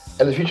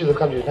 And the future of the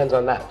country depends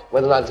on that,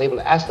 whether or not it's able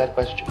to ask that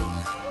question.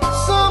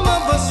 Some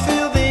of us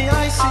feel the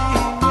icy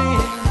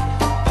wind,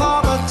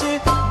 poverty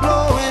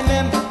blowing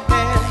in the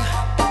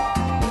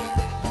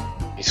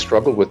air. He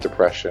struggled with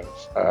depression.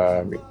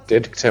 He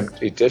did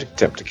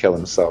attempt to kill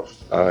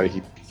himself.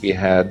 He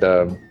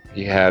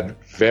had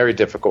very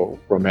difficult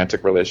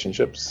romantic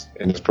relationships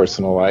in his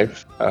personal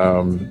life.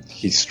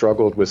 He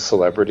struggled with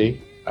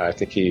celebrity. I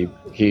think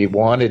he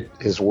wanted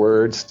his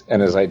words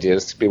and his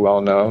ideas to be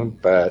well known,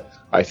 but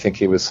I think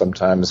he was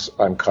sometimes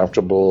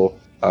uncomfortable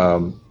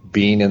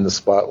being in the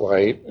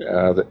spotlight.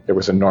 There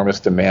was enormous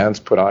demands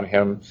put on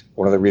him.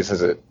 One of the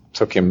reasons it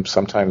took him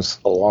sometimes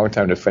a long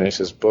time to finish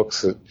his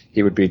books, that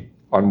he would be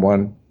on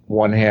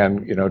one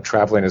hand,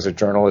 traveling as a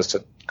journalist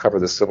to cover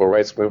the civil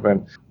rights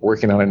movement,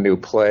 working on a new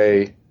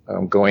play,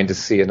 going to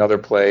see another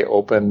play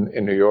open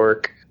in New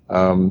York,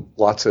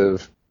 lots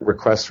of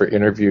requests for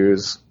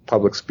interviews,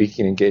 public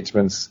speaking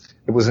engagements.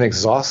 It was an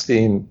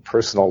exhausting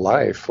personal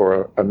life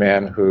for a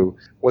man who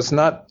was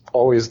not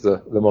always the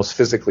most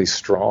physically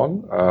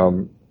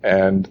strong.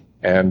 And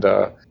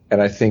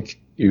I think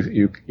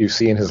you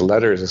see in his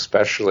letters,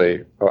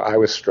 especially, I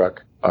was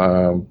struck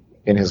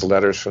in his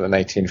letters from the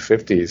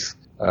 1950s.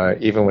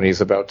 Even when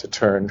he's about to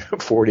turn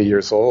 40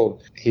 years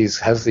old, he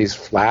has these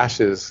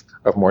flashes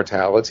of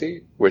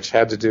mortality, which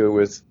had to do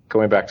with,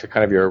 going back to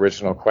kind of your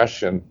original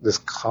question, this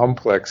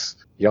complex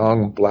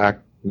young black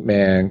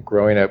man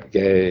growing up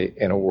gay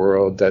in a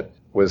world that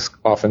was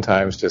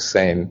oftentimes just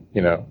saying,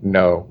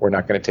 no, we're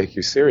not going to take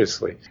you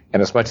seriously.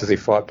 And as much as he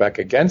fought back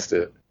against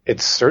it,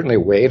 it certainly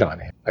weighed on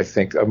him. I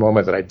think a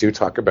moment that I do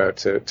talk about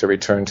to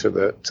return to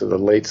the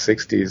late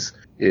 60s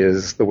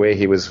is the way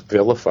he was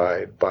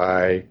vilified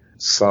by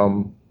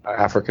some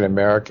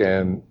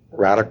African-American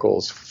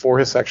radicals for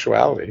his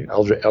sexuality.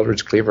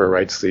 Eldridge Cleaver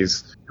writes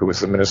these, who was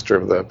the minister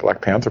of the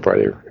Black Panther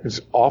Party,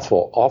 these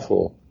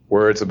awful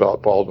words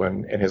about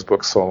Baldwin in his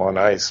book Soul on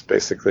Ice,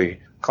 basically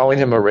calling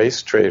him a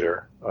race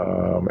traitor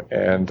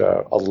and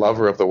a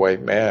lover of the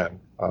white man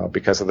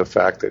because of the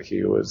fact that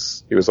he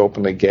was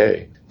openly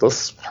gay.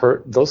 Those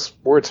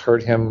words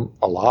hurt him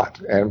a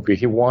lot, and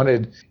he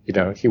wanted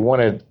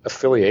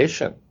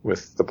affiliation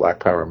with the Black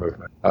Power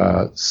movement.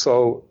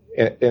 So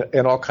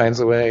in all kinds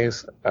of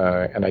ways,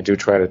 and I do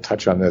try to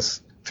touch on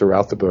this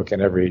throughout the book,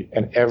 and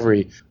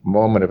every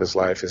moment of his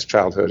life, his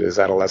childhood, his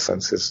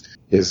adolescence,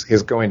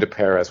 his going to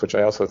Paris, which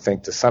I also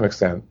think to some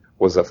extent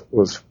was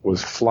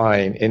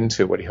flying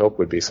into what he hoped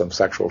would be some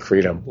sexual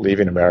freedom,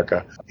 leaving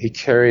America. He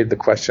carried the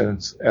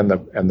questions and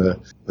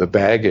the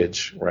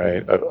baggage,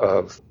 right,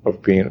 of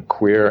being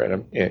queer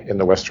in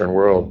the Western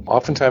world,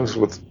 oftentimes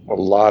with a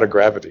lot of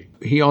gravity.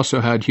 He also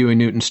had Huey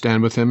Newton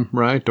stand with him,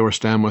 right, or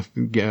stand with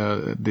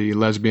the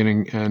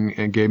lesbian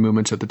and gay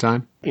movements at the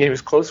time? He was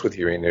close with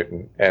Huey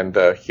Newton, and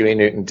Huey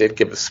Newton did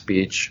give a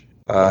speech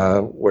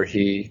where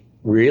he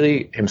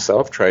really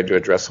himself tried to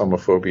address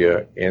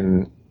homophobia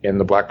in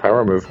the Black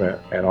Power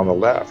movement and on the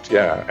left.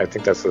 Yeah, I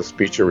think that's the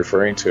speech you're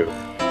referring to.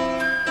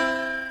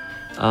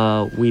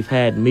 We've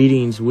had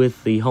meetings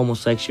with the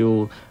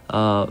homosexual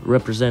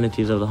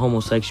representatives of the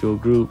homosexual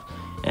group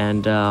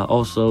and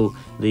also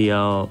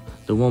the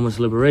Women's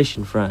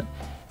Liberation Front.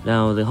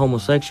 Now, the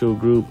homosexual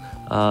group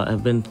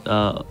have been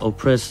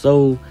oppressed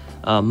so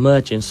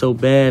much and so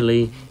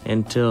badly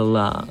until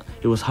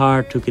it was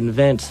hard to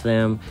convince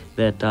them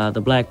that the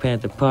Black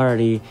Panther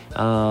Party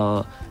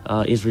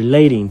is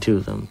relating to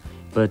them.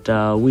 But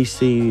we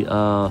see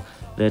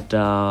that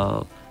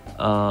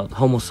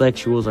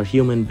homosexuals are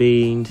human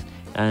beings,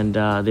 and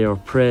they're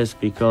oppressed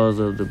because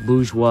of the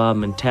bourgeois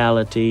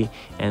mentality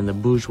and the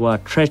bourgeois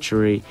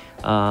treachery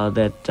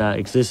that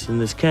exists in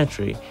this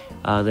country,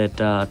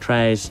 that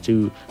tries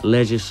to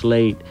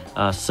legislate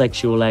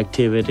sexual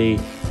activity.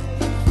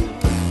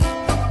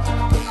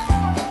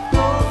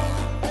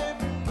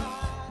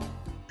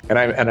 And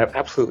I'm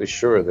absolutely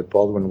sure that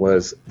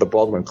the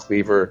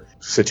Baldwin-Cleaver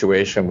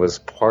situation was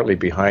partly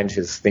behind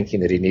his thinking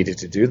that he needed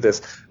to do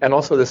this, and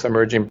also this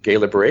emerging gay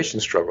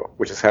liberation struggle,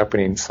 which is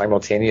happening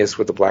simultaneous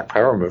with the Black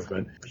Power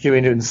movement.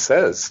 Huey Newton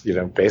says,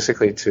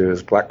 basically to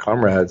his black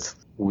comrades,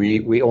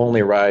 we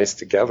only rise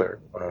together.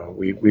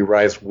 We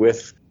rise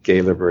with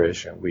gay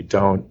liberation. We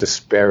don't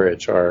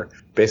disparage our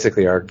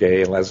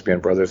gay and lesbian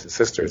brothers and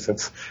sisters.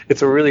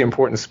 It's a really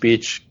important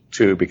speech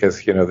too,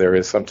 because there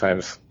is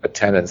sometimes a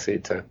tendency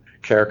to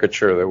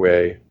caricature the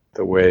way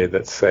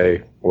that,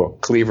 say,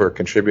 Cleaver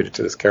contributed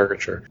to this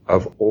caricature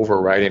of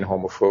overriding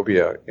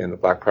homophobia in the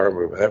Black Power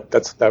movement.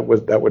 That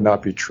would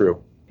not be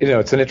true.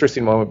 It's an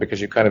interesting moment because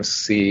you kind of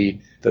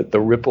see the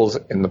ripples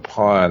in the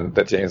pond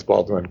that James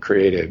Baldwin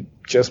created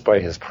just by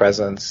his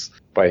presence,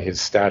 by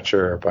his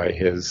stature, by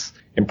his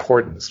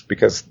importance,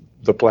 because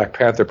the Black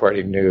Panther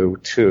Party knew,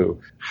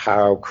 too,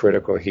 how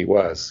critical he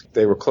was.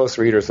 They were close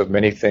readers of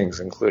many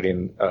things,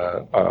 including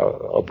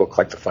a book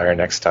like The Fire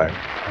Next Time.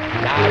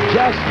 I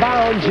just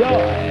found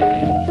joy.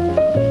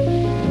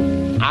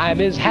 I'm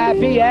as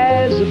happy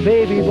as a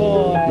baby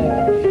boy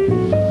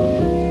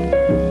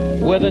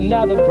with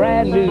another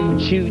brand new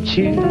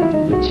choo-choo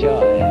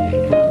joy.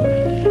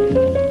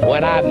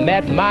 When I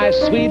met my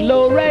sweet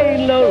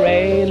Lorraine.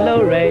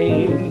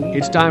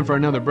 It's time for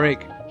another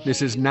break.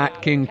 This is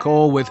Nat King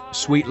Cole with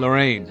Sweet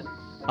Lorraine,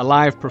 a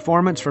live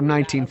performance from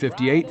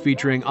 1958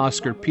 featuring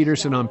Oscar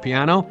Peterson on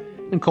piano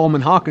and Coleman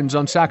Hawkins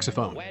on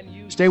saxophone.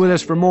 Stay with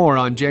us for more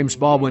on James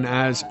Baldwin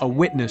as a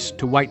witness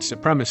to white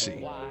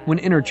supremacy when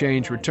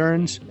Interchange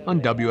returns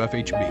on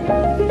WFHB.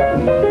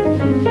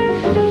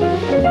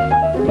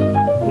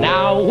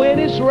 Now when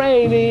it's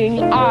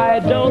raining, I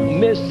don't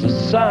miss the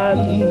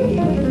sun,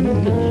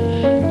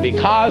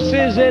 because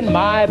it's in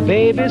my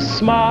baby's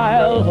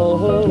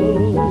smile.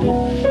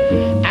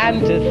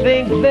 And to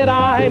think that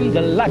I'm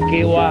the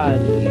lucky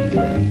one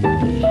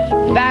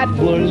that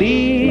will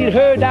lead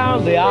her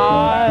down the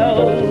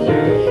aisle.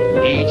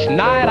 Each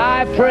night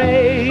I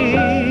pray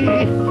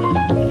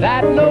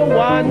that no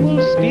one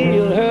will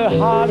steal her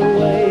heart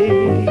away.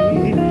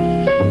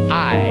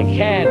 I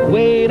can't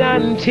wait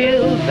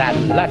until that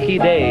lucky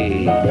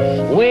day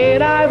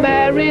when I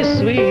marry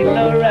sweet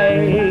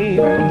Lorraine.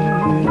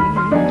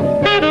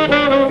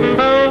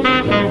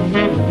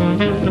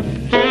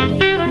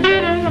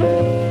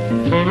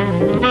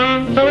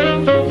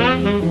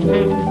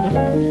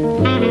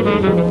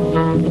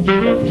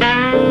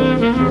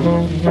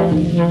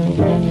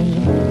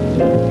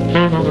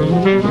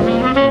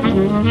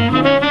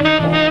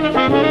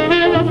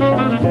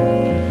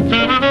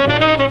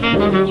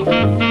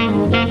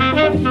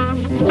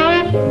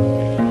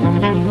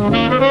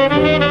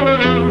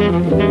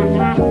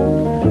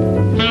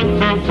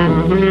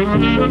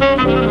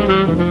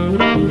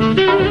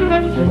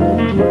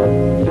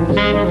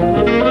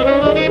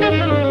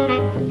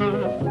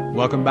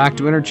 Welcome back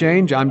to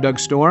Interchange. I'm Doug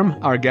Storm.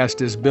 Our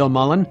guest is Bill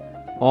Mullen,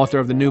 author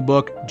of the new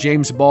book,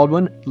 James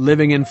Baldwin,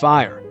 Living in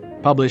Fire,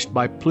 published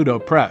by Pluto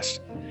Press.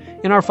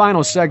 In our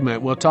final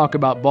segment, we'll talk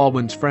about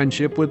Baldwin's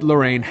friendship with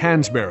Lorraine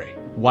Hansberry,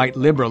 white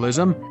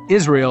liberalism,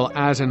 Israel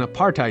as an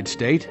apartheid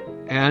state,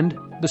 and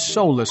the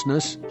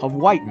soullessness of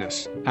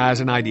whiteness as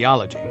an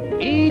ideology.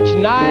 Each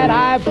night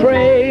I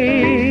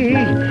pray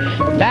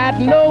that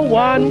no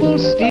one will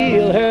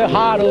steal her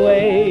heart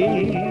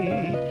away.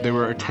 There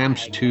were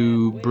attempts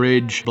to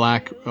bridge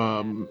black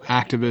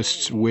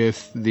activists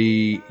with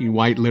the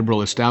white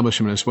liberal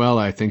establishment as well.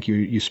 I think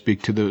you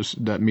speak to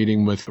that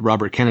meeting with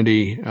Robert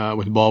Kennedy,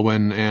 with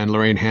Baldwin and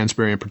Lorraine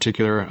Hansberry in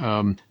particular.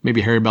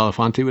 Maybe Harry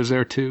Belafonte was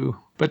there too.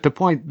 But the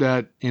point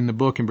that in the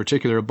book in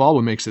particular,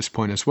 Baldwin makes this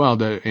point as well,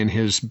 that in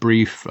his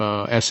brief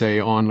essay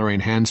on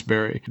Lorraine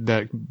Hansberry,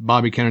 that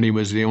Bobby Kennedy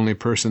was the only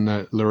person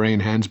that Lorraine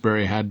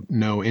Hansberry had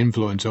no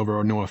influence over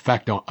or no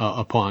effect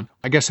upon.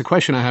 I guess the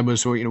question I had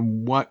was,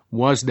 what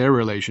was their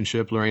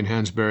relationship, Lorraine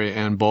Hansberry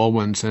and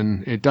Baldwin's?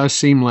 And it does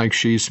seem like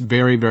she's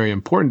very, very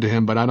important to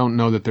him, but I don't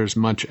know that there's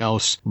much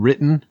else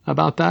written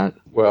about that.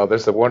 Well,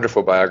 there's a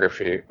wonderful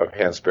biography of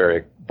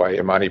Hansberry by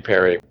Imani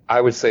Perry. I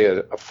would say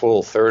a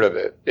full third of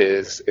it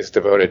is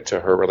devoted to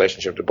her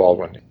relationship to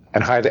Baldwin,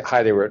 and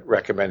highly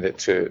recommend it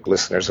to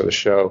listeners of the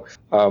show.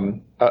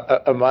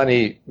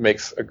 Imani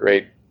makes a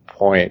great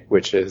point,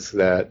 which is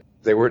that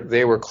they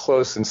were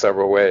close in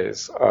several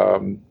ways.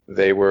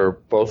 They were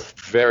both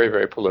very,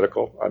 very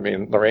political. I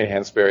mean, Lorraine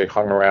Hansberry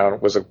hung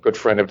around, was a good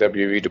friend of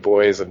W.E. Du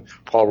Bois and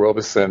Paul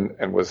Robeson,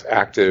 and was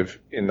active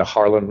in the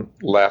Harlem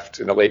left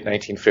in the late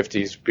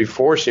 1950s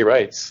before she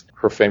writes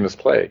her famous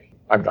play.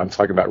 I'm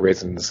talking about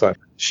Raisin in the Sun.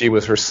 She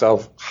was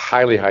herself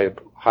highly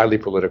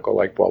political,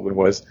 like Baldwin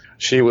was.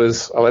 She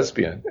was a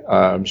lesbian.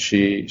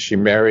 She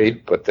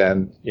married, but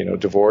then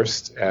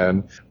divorced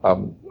and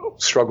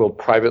struggled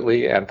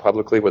privately and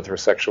publicly with her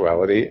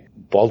sexuality.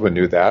 Baldwin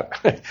knew that,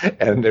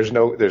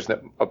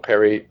 and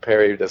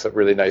Perry does a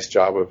really nice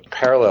job of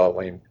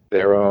paralleling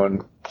their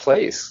own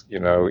place,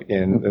 in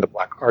the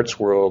black arts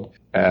world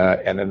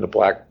and in the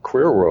black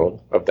queer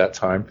world of that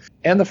time.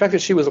 And the fact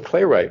that she was a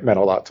playwright meant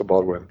a lot to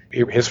Baldwin.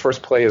 His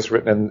first play is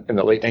written in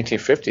the late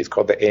 1950s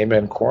called The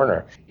Amen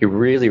Corner. He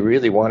really,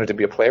 really wanted to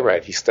be a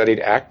playwright. He studied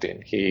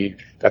acting.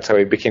 That's how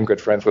he became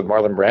good friends with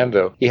Marlon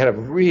Brando. He had a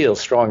real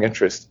strong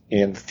interest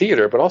in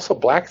theater, but also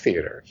black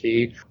theater.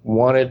 He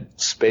wanted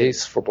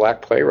space for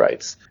black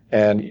playwrights.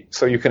 And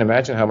so you can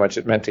imagine how much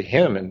it meant to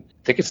him. And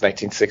I think it's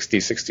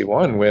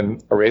 1960-61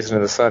 when A Raisin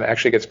in the Sun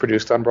actually gets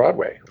produced on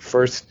Broadway. The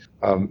first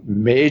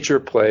major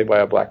play by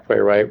a black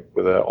playwright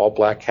with an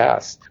all-black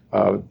cast.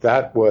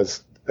 That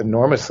was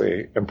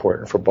enormously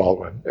important for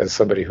Baldwin as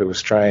somebody who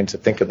was trying to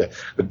think of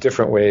the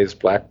different ways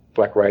black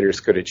writers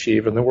could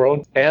achieve in the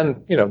world.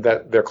 And,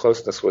 that their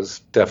closeness was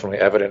definitely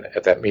evident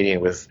at that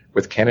meeting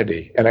with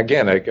Kennedy. And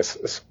again, I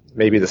guess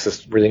maybe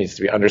this really needs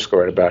to be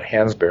underscored about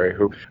Hansberry,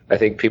 who I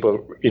think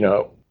people,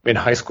 in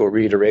high school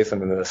read A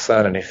Raisin in the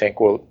Sun and they think,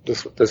 well,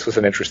 this was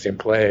an interesting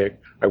play.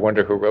 I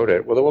wonder who wrote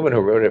it. Well, the woman who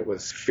wrote it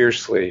was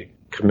fiercely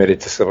committed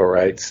to civil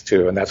rights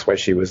too, and that's why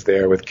she was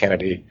there with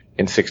Kennedy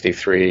in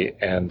 '63.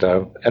 And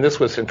this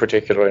was in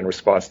particular in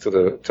response to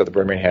the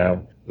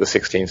Birmingham, the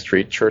 16th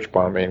Street church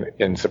bombing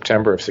in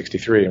September of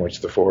 '63, in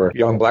which the 4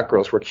 young black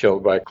girls were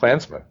killed by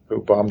Klansmen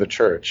who bombed the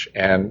church.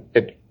 And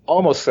it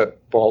almost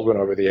set Baldwin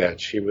over the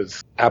edge. He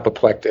was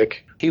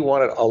apoplectic. He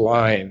wanted a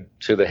line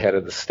to the head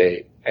of the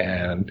state,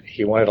 and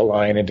he wanted a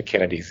line into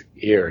Kennedy's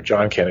ear,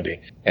 John Kennedy.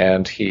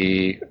 And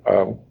he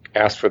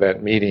asked for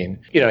that meeting.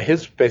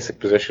 His basic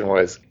position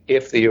was,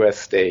 if the U.S.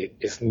 state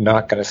is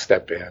not going to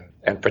step in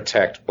and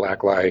protect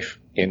black life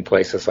in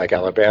places like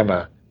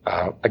Alabama,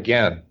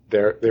 again,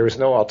 there is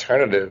no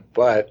alternative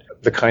but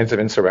the kinds of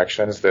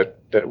insurrections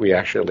that we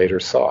actually later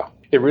saw.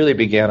 It really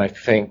began, I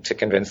think, to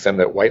convince him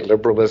that white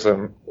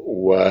liberalism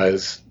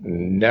was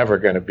never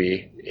going to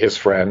be his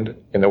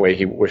friend in the way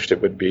he wished it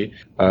would be.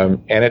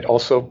 And it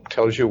also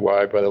tells you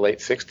why, by the late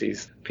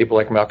 60s, people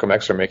like Malcolm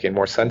X are making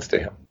more sense to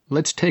him.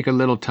 Let's take a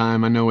little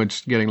time. I know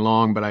it's getting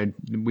long, but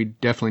we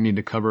definitely need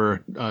to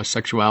cover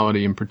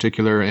sexuality in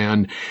particular,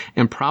 and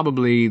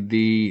probably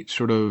the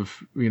sort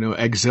of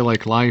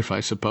exilic life,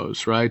 I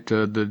suppose. Right?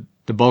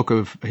 The bulk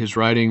of his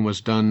writing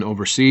was done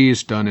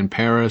overseas, done in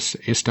Paris,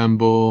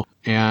 Istanbul,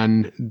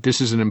 and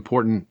this is an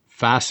important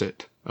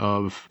facet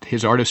of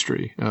his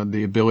artistry.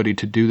 The ability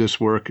to do this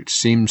work, it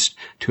seems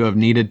to have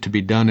needed to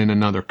be done in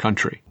another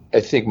country.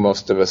 I think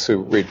most of us who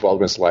read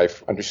Baldwin's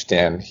life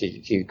understand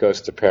he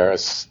goes to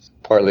Paris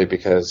partly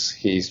because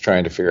he's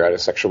trying to figure out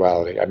his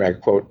sexuality. I mean, I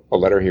quote a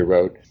letter he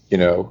wrote,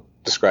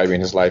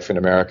 describing his life in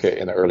America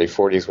in the early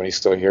 40s when he's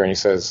still here, and he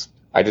says,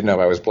 I didn't know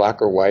if I was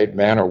black or white,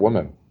 man or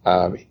woman.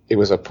 It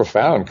was a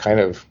profound kind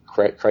of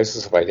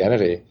crisis of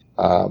identity.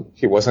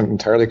 He wasn't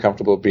entirely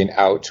comfortable being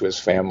out to his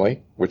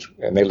family,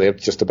 and they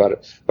lived just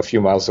about a few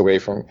miles away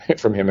from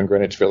him in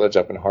Greenwich Village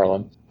up in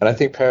Harlem. And I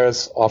think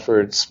Paris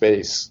offered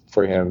space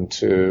for him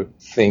to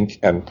think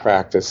and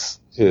practice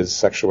his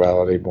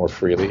sexuality more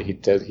freely. He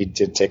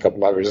did take up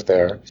lovers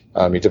there.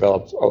 He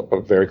developed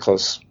a very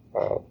close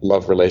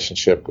love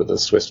relationship with a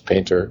Swiss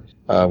painter,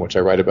 which I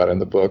write about in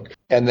the book.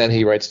 And then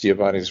he writes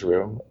Giovanni's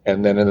Room.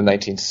 And then in the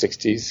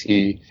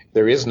 1960s,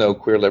 there is no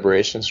queer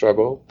liberation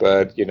struggle,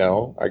 but,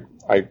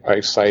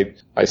 I cite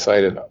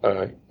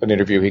an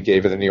interview he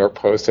gave in the New York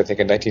Post, I think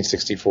in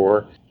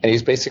 1964. And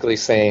he's basically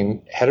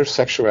saying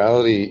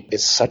heterosexuality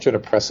is such an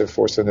oppressive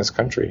force in this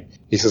country.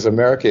 He says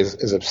America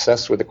is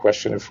obsessed with the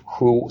question of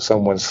who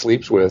someone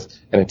sleeps with.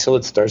 And until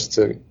it starts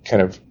to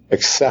kind of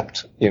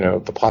accept,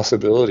 the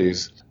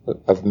possibilities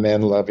of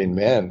men loving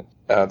men,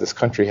 this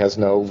country has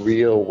no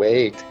real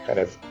way to kind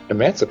of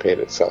emancipate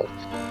itself.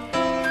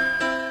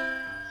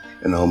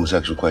 And the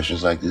homosexual question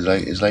is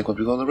like what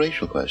we call the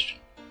racial question.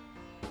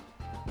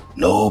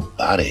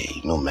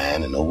 Nobody, no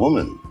man and no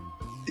woman,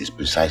 is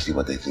precisely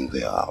what they think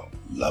they are.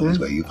 Love is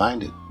where you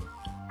find it,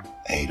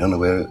 and you don't know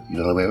where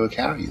it will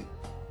carry you.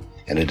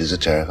 And it is a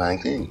terrifying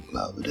thing.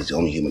 Love, it is the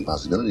only human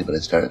possibility, but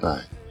it's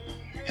terrifying.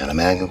 And a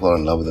man can fall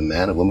in love with a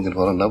man, a woman can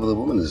fall in love with a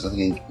woman. There's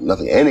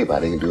nothing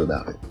anybody can do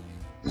about it.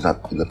 It's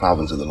not in the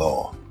province of the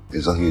law.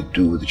 There's nothing to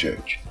do with the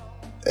church.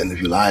 And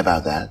if you lie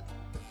about that,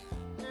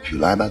 you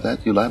lie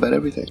about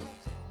everything.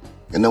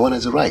 And no one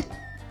has a right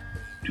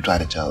to try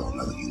to tell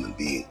another human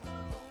being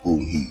whom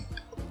he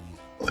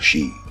or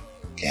she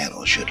can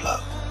or should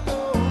love.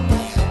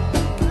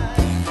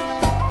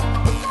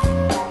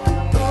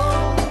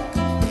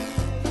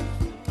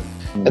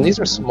 And these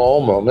are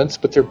small moments,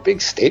 but they're big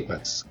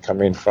statements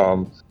coming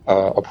from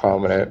a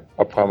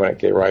prominent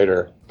gay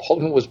writer.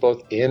 Baldwin was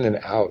both in and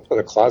out of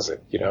the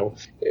closet.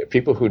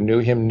 People who knew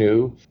him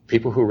knew,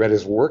 people who read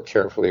his work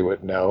carefully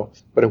would know,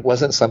 but it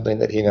wasn't something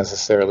that he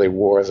necessarily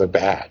wore as a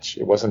badge.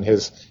 It wasn't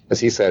his, as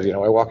he said,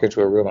 I walk into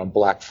a room, I'm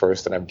black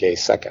first and I'm gay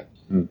second.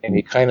 Mm-hmm. And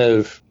he kind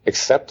of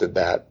accepted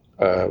that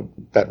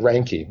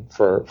ranking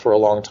for a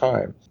long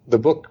time. The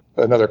book,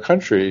 Another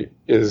Country,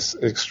 is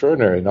an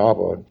extraordinary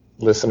novel.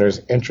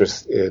 Listeners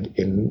interested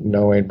in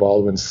knowing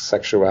Baldwin's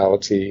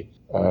sexuality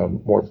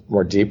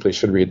more deeply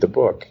should read the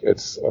book.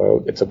 It's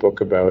a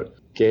book about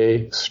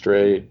gay,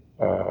 straight,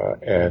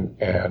 and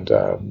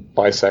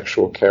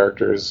bisexual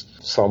characters,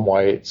 some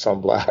white,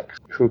 some black,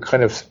 who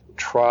kind of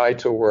try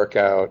to work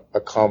out a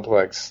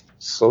complex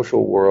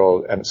social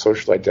world and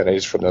social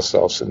identities for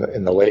themselves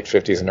in the late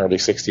 50s and early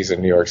 60s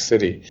in New York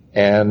City.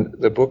 And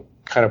the book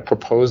kind of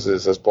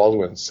proposes, as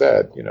Baldwin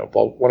said,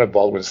 one of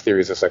Baldwin's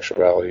theories of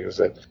sexuality was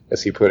that,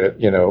 as he put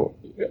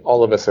it,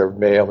 all of us are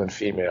male and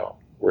female.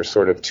 We're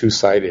sort of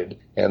two-sided.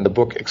 And the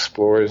book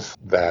explores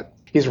that.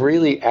 He's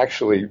really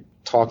actually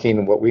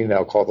talking what we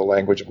now call the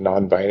language of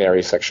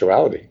non-binary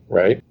sexuality,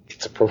 right?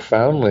 It's a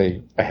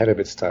profoundly ahead of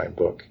its time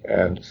book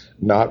and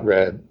not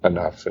read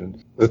enough.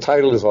 And the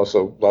title is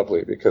also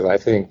lovely because I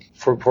think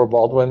for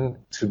Baldwin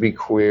to be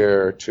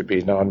queer, to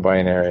be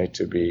non-binary,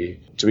 to be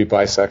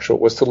bisexual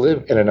was to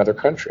live in another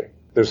country.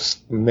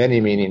 There's many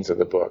meanings of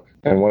the book.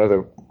 And one of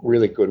the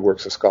really good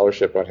works of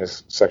scholarship on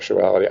his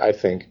sexuality, I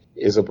think,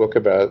 is a book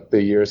about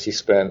the years he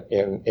spent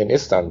in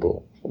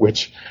Istanbul,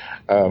 which,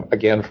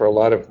 again, for a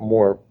lot of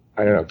more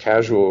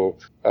casual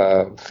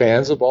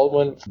fans of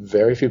Baldwin,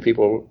 very few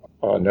people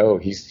know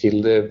he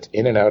lived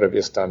in and out of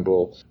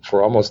Istanbul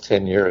for almost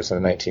 10 years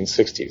in the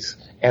 1960s.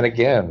 And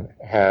again,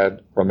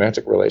 had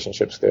romantic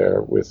relationships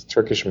there with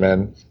Turkish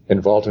men,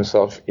 involved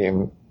himself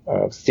in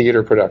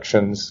theater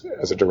productions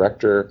as a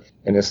director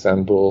in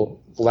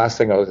Istanbul. The last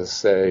thing I was to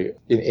say,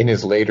 in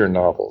his later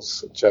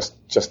novels,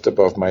 Just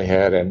Above My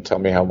Head and Tell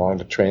Me How Long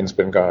the Train's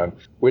Been Gone,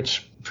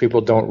 which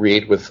people don't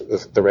read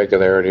with the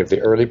regularity of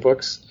the early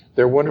books,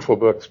 they're wonderful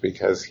books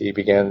because he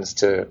begins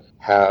to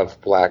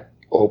have black,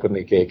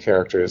 openly gay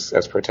characters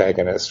as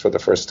protagonists for the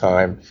first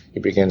time.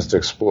 He begins to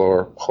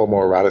explore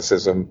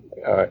homoeroticism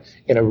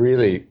in a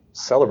really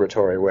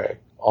celebratory way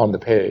on the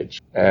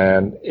page.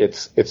 And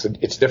it's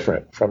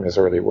different from his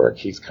early work.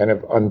 He's kind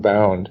of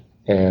unbound.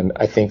 And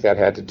I think that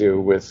had to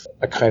do with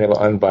a kind of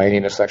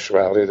unbinding of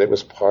sexuality that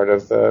was part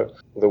of the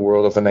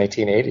world of the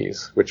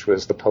 1980s, which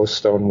was the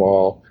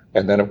post-Stonewall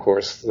and then, of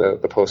course,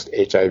 the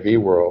post-HIV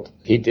world.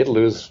 He did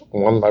lose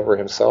one lover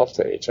himself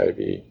to HIV.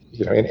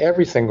 In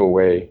every single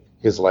way,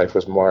 his life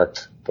was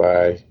marked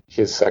by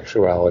his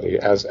sexuality,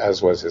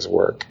 as was his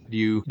work.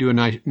 You do a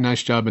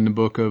nice job in the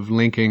book of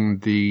linking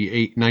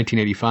the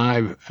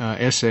 1985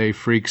 essay,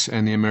 Freaks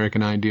and the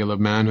American Ideal of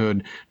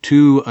Manhood,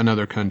 to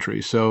Another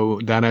Country.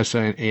 So that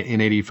essay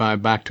in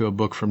 85 back to a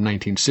book from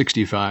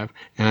 1965,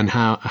 and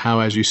how,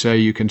 as you say,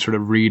 you can sort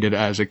of read it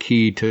as a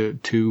key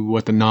to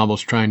what the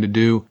novel's trying to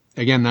do.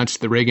 Again, that's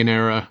the Reagan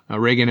era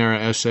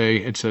essay.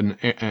 It's an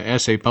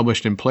essay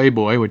published in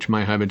Playboy, which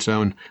might have its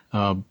own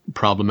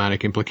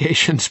problematic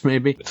implications,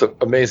 maybe. It's an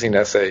amazing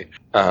essay,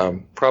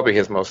 probably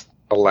his most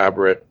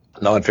elaborate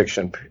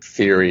nonfiction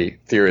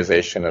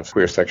theorization of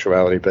queer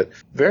sexuality, but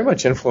very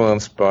much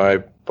influenced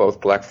by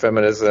both black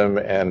feminism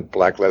and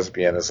black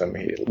lesbianism.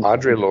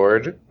 Audre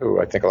Lorde,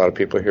 who I think a lot of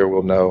people here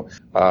will know,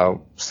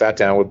 sat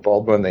down with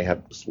Baldwin. They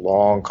had this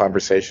long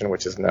conversation,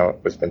 which has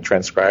been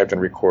transcribed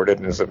and recorded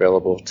and is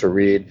available to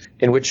read,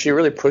 in which she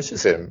really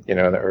pushes him, in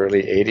the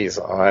early 80s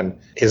on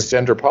his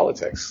gender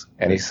politics.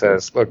 And he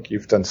says, look,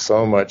 you've done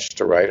so much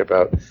to write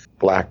about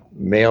black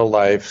male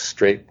life,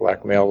 straight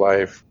black male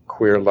life,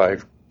 queer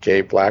life,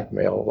 gay black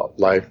male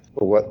life.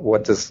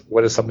 What does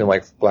something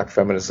like black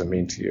feminism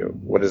mean to you?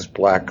 What does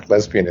black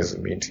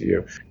lesbianism mean to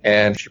you?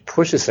 And she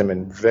pushes him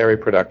in very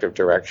productive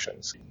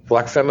directions.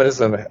 Black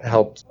feminism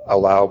helped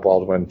allow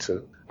Baldwin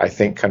to, I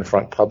think,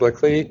 confront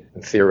publicly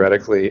and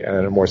theoretically and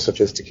in a more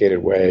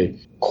sophisticated way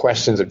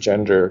questions of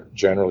gender,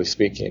 generally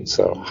speaking.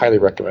 So highly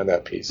recommend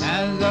that piece.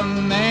 Has a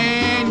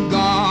man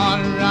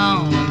gone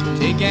around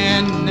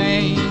taking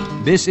names?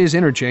 This is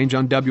Interchange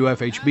on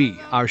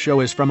WFHB. Our show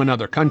is from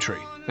another country,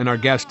 and our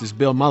guest is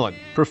Bill Mullen,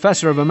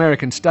 professor of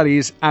American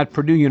Studies at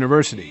Purdue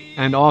University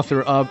and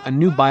author of a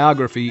new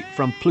biography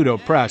from Pluto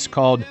Press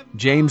called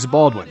James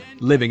Baldwin,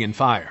 Living in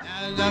Fire.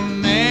 Has a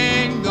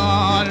man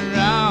gone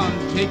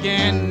around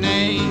taking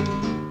names?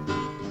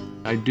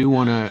 I do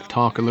want to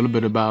talk a little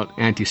bit about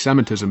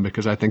anti-Semitism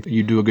because I think that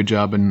you do a good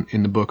job in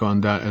the book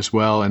on that as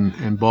well.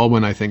 And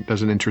Baldwin, I think,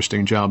 does an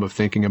interesting job of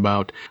thinking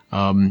about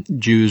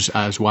Jews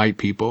as white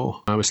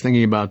people. I was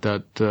thinking about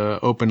that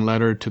open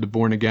letter to the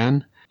born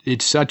again.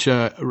 It's such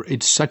a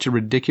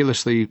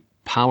ridiculously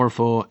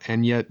powerful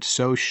and yet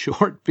so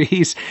short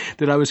piece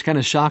that I was kind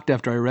of shocked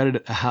after I read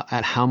it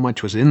at how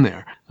much was in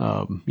there.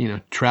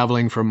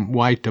 Traveling from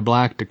white to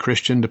black to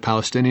Christian to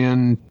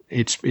Palestinian.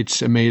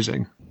 It's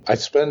amazing. I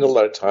spend a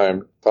lot of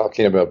time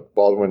talking about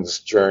Baldwin's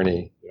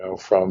journey,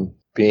 from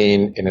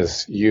being in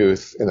his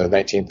youth in the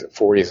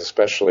 1940s,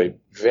 especially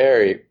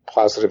very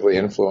positively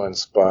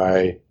influenced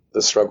by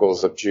the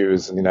struggles of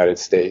Jews in the United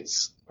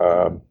States.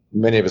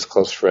 Many of his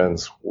close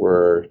friends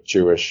were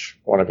Jewish.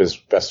 One of his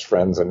best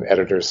friends and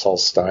editors, Saul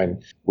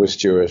Stein, was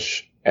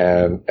Jewish.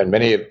 And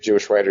many of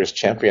Jewish writers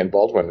championed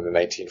Baldwin in the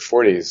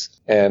 1940s.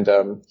 And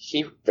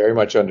he very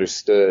much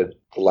understood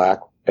black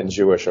and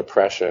Jewish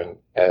oppression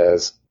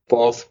as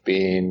both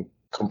being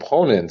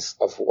components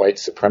of white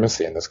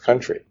supremacy in this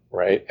country,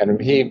 right? And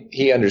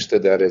he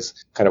understood that as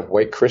kind of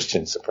white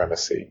Christian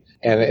supremacy.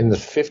 And in the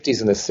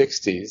 50s and the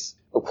 60s,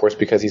 of course,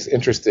 because he's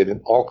interested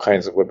in all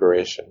kinds of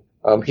liberation,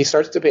 he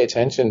starts to pay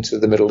attention to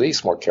the Middle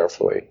East more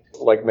carefully.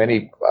 Like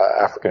many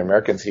African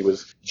Americans, he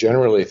was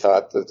generally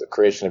thought that the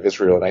creation of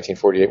Israel in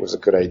 1948 was a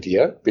good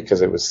idea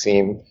because it was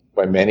seen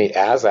by many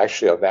as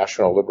actually a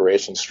national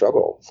liberation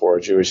struggle for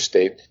a Jewish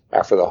state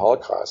after the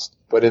Holocaust.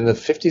 But in the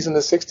 50s and the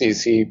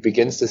 60s, he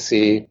begins to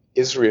see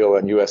Israel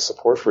and U.S.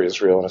 support for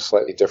Israel in a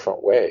slightly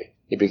different way.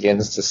 He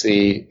begins to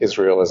see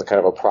Israel as a kind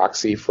of a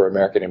proxy for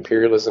American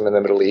imperialism in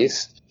the Middle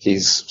East.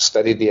 He's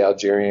studied the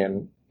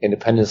Algerian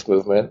independence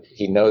movement.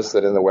 He knows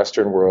that in the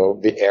Western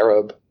world, the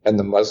Arab and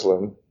the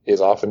Muslim is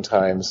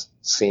oftentimes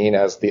seen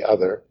as the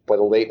other. By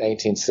the late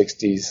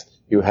 1960s,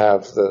 you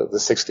have the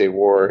Six-Day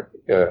War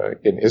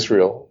in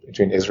Israel,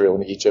 between Israel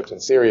and Egypt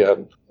and Syria.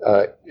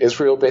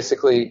 Israel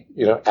basically,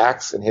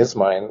 acts in his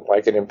mind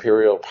like an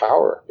imperial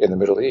power in the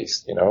Middle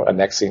East,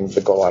 annexing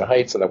the Golan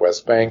Heights and the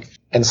West Bank.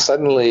 And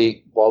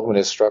suddenly Baldwin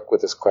is struck with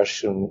this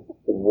question,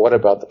 what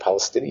about the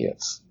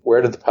Palestinians?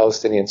 Where did the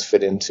Palestinians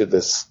fit into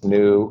this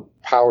new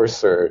power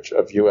surge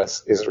of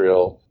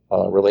U.S.-Israel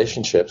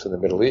relationships in the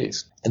Middle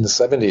East? In the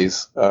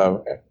 70s,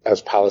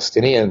 as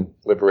Palestinian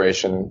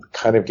liberation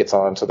kind of gets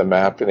onto the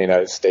map in the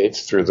United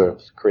States through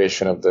the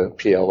creation of the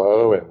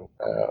PLO and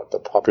the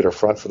Popular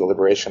Front for the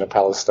Liberation of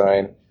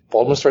Palestine,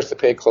 Baldwin starts to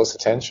pay close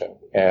attention.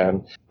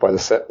 And by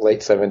the late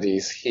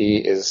 70s, he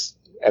is,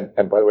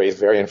 and by the way, he's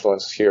very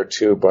influenced here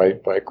too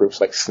by groups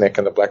like SNCC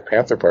and the Black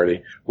Panther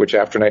Party, which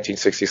after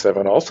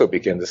 1967 also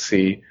begin to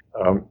see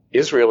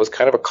Israel as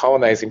kind of a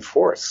colonizing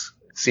force.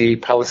 See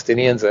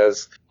Palestinians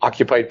as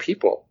occupied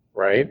people,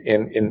 right?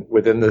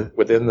 Within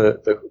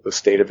the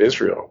state of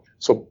Israel.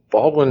 So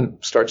Baldwin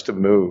starts to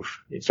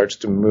move. He starts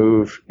to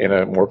move in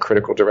a more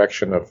critical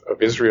direction of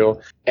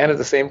Israel. And at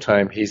the same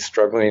time, he's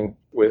struggling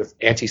with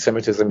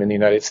anti-Semitism in the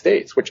United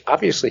States, which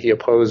obviously he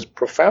opposed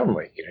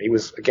profoundly. He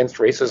was against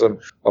racism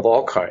of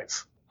all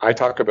kinds. I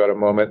talk about a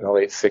moment in the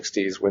late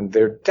 60s when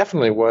there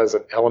definitely was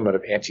an element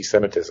of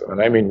anti-Semitism,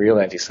 and I mean real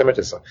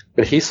anti-Semitism,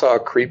 that he saw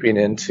creeping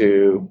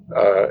into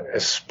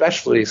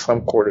especially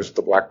some quarters of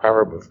the Black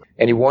Power movement,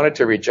 and he wanted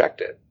to reject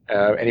it.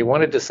 And he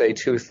wanted to say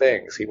two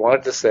things. He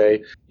wanted to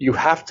say, you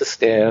have to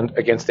stand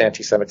against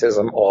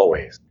anti-Semitism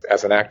always,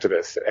 as an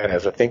activist and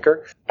as a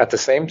thinker. At the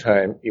same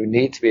time, you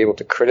need to be able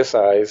to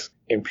criticize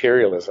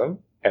imperialism,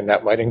 and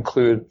that might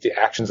include the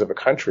actions of a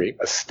country,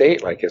 a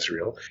state like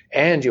Israel.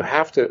 And you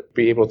have to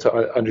be able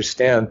to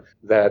understand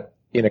that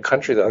in a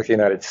country like the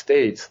United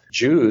States,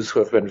 Jews who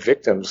have been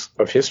victims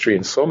of history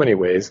in so many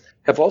ways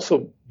have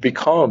also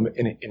become,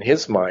 in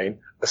his mind,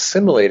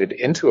 assimilated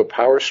into a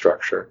power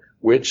structure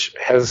which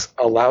has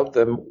allowed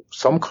them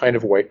some kind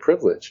of white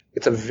privilege.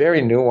 It's a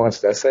very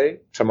nuanced essay,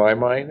 to my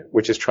mind,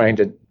 which is trying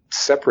to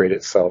separate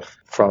itself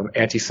from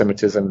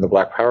anti-Semitism and the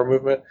Black Power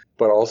movement,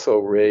 but also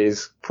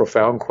raise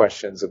profound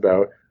questions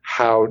about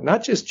how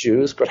not just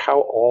Jews, but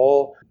how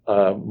all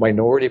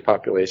minority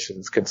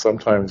populations can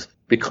sometimes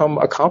become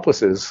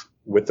accomplices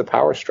with the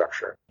power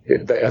structure.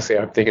 The essay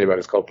I'm thinking about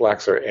is called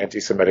Blacks Are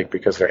Anti-Semitic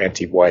Because They're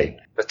Anti-White.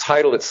 The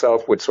title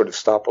itself would sort of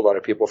stop a lot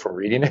of people from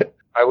reading it.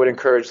 I would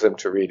encourage them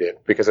to read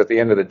it because at the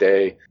end of the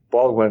day,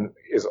 Baldwin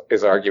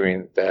is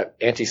arguing that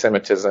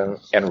anti-Semitism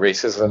and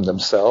racism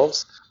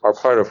themselves are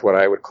part of what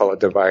I would call a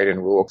divide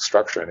and rule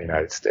structure in the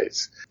United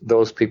States.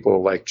 Those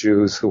people like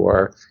Jews who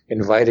are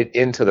invited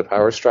into the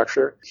power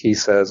structure, he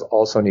says,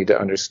 also need to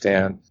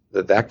understand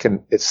that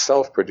can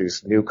itself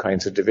produce new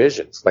kinds of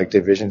divisions, like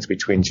divisions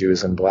between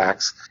Jews and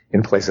blacks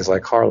in places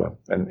like Harlem.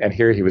 And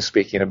here he was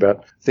speaking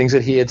about things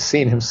that he had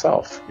seen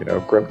himself,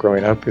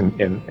 growing up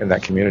in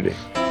that community.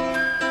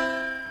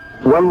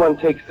 When one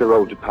takes the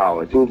road to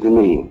power, it seems to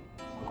me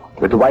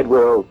that the white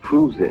world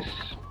proves this.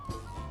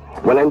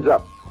 One ends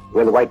up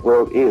where the white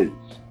world is.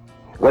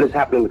 What has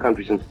happened in the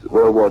country since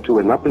World War II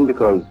has not been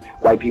because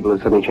white people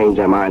have suddenly changed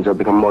their minds or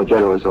become more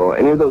generous or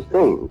any of those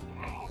things.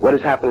 What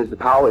has happened is the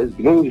power is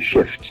beginning to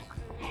shift.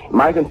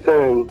 My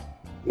concern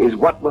is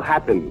what will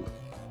happen.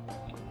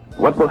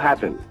 What will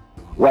happen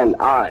when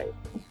I,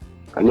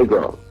 a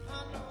Negro,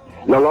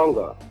 no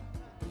longer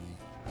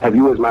have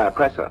you as my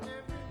oppressor,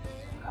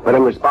 but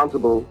I'm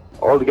responsible,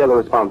 altogether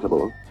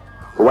responsible,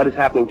 for what is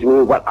happening to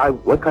me,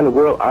 what kind of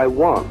world I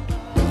want.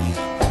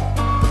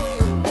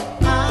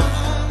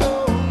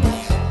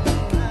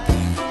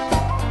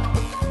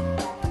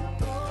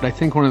 But I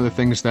think one of the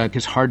things that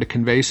is hard to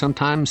convey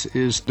sometimes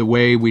is the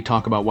way we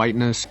talk about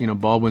whiteness.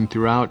 Baldwin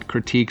throughout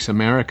critiques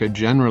America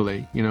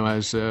generally,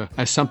 as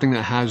something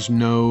that has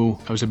no,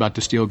 I was about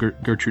to steal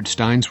Gertrude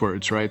Stein's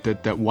words, right?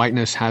 That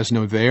whiteness has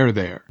no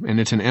there. And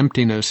it's an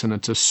emptiness and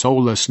it's a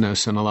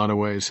soullessness in a lot of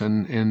ways.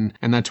 And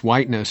that's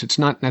whiteness. It's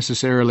not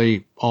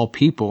necessarily all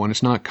people and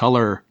it's not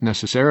color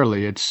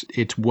necessarily.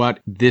 It's what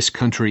this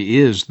country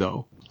is,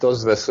 though.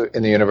 Those of us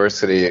in the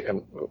university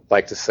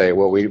like to say,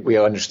 well, we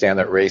understand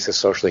that race is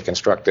socially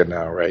constructed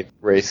now, right?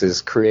 Race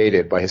is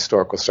created by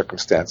historical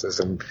circumstances.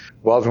 And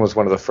Baldwin was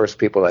one of the first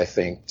people, I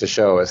think, to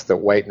show us that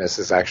whiteness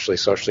is actually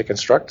socially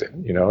constructed,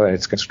 and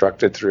it's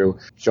constructed through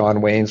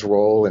John Wayne's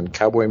role in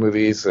cowboy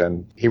movies.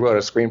 And he wrote a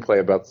screenplay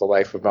about the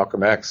life of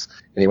Malcolm X.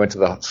 And he went to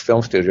the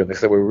film studio and they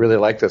said, we really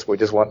like this. We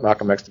just want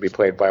Malcolm X to be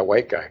played by a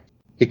white guy.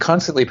 He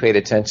constantly paid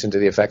attention to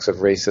the effects of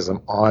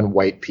racism on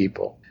white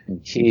people.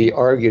 He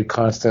argued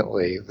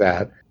constantly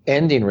that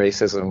ending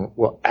racism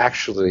will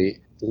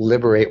actually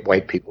liberate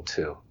white people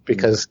too,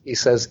 because he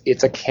says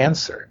it's a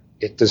cancer.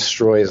 It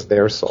destroys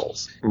their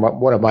souls.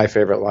 One of my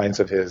favorite lines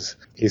of his,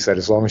 he said,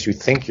 as long as you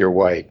think you're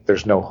white,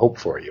 there's no hope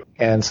for you.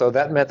 And so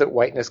that meant that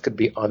whiteness could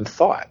be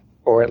unthought,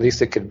 or at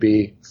least it could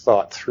be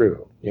thought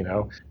through,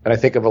 And I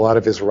think of a lot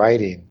of his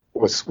writing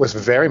was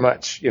very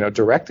much,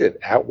 directed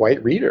at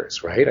white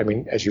readers, right? I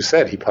mean, as you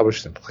said, he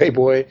published in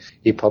Playboy,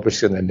 he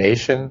published in The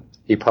Nation,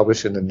 he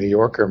published in the New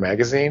Yorker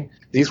magazine.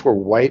 These were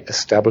white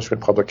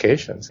establishment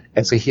publications.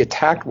 And so he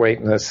attacked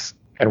whiteness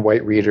and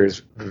white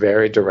readers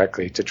very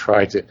directly to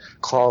try to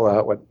call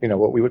out what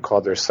we would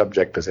call their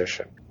subject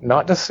position.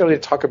 Not necessarily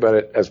to talk about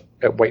it as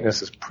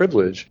whiteness as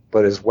privilege,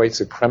 but as white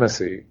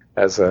supremacy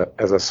as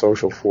a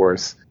social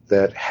force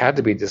that had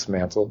to be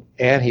dismantled,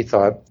 and he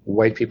thought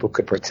white people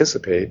could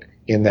participate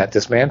in that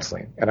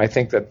dismantling. And I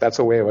think that that's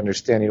a way of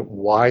understanding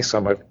why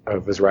some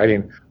of his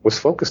writing was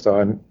focused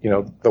on,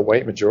 the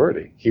white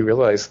majority. He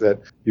realized that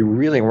you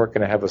really weren't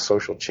going to have a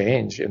social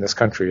change in this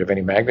country of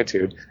any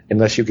magnitude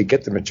unless you could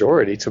get the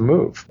majority to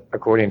move.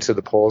 According to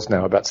the polls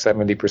now, about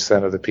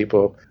 70% of the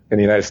people in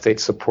the United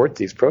States support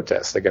these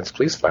protests against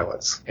police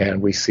violence.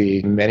 And we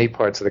see many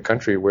parts of the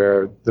country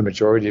where the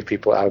majority of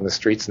people out in the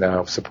streets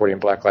now supporting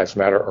Black Lives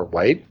Matter are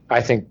white.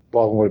 I think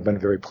Baldwin would have been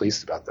very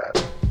pleased about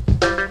that.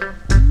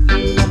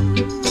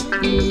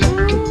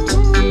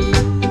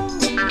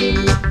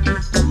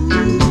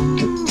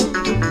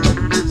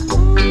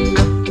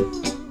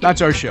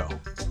 That's our show.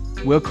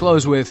 We'll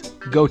close with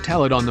Go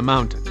Tell It on the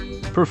Mountain,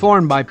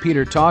 performed by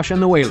Peter Tosh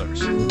and the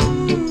Wailers.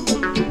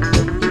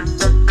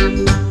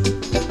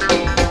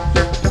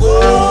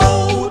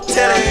 Go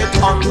tell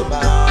it on the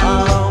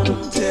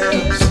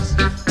mountains,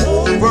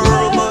 over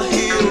the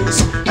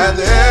hills and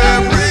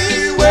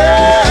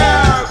everywhere.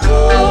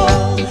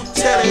 Go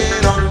tell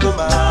it on the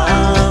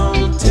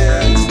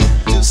mountains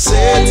to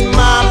set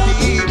my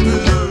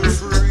people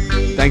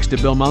free. Thanks to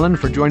Bill Mullen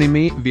for joining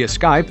me via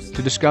Skype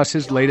to discuss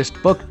his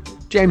latest book,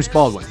 James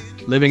Baldwin,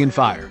 Living in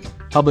Fire,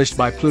 published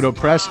by Pluto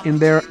Press in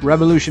their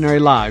Revolutionary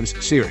Lives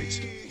series.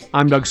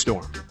 I'm Doug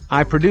Storm.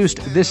 I produced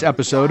this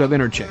episode of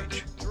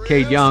Interchange.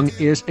 Cade Young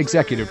is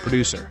executive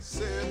producer.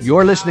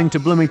 You're listening to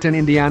Bloomington,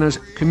 Indiana's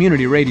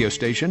community radio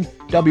station,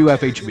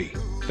 WFHB.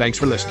 Thanks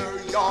for listening.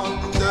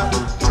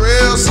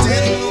 Dressed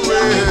in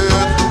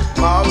red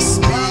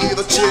must be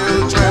the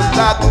children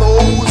that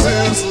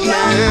Moses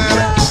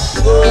led.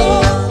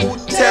 Oh,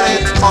 tell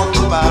it on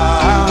the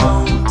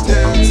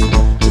mountains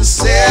to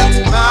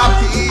set my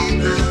people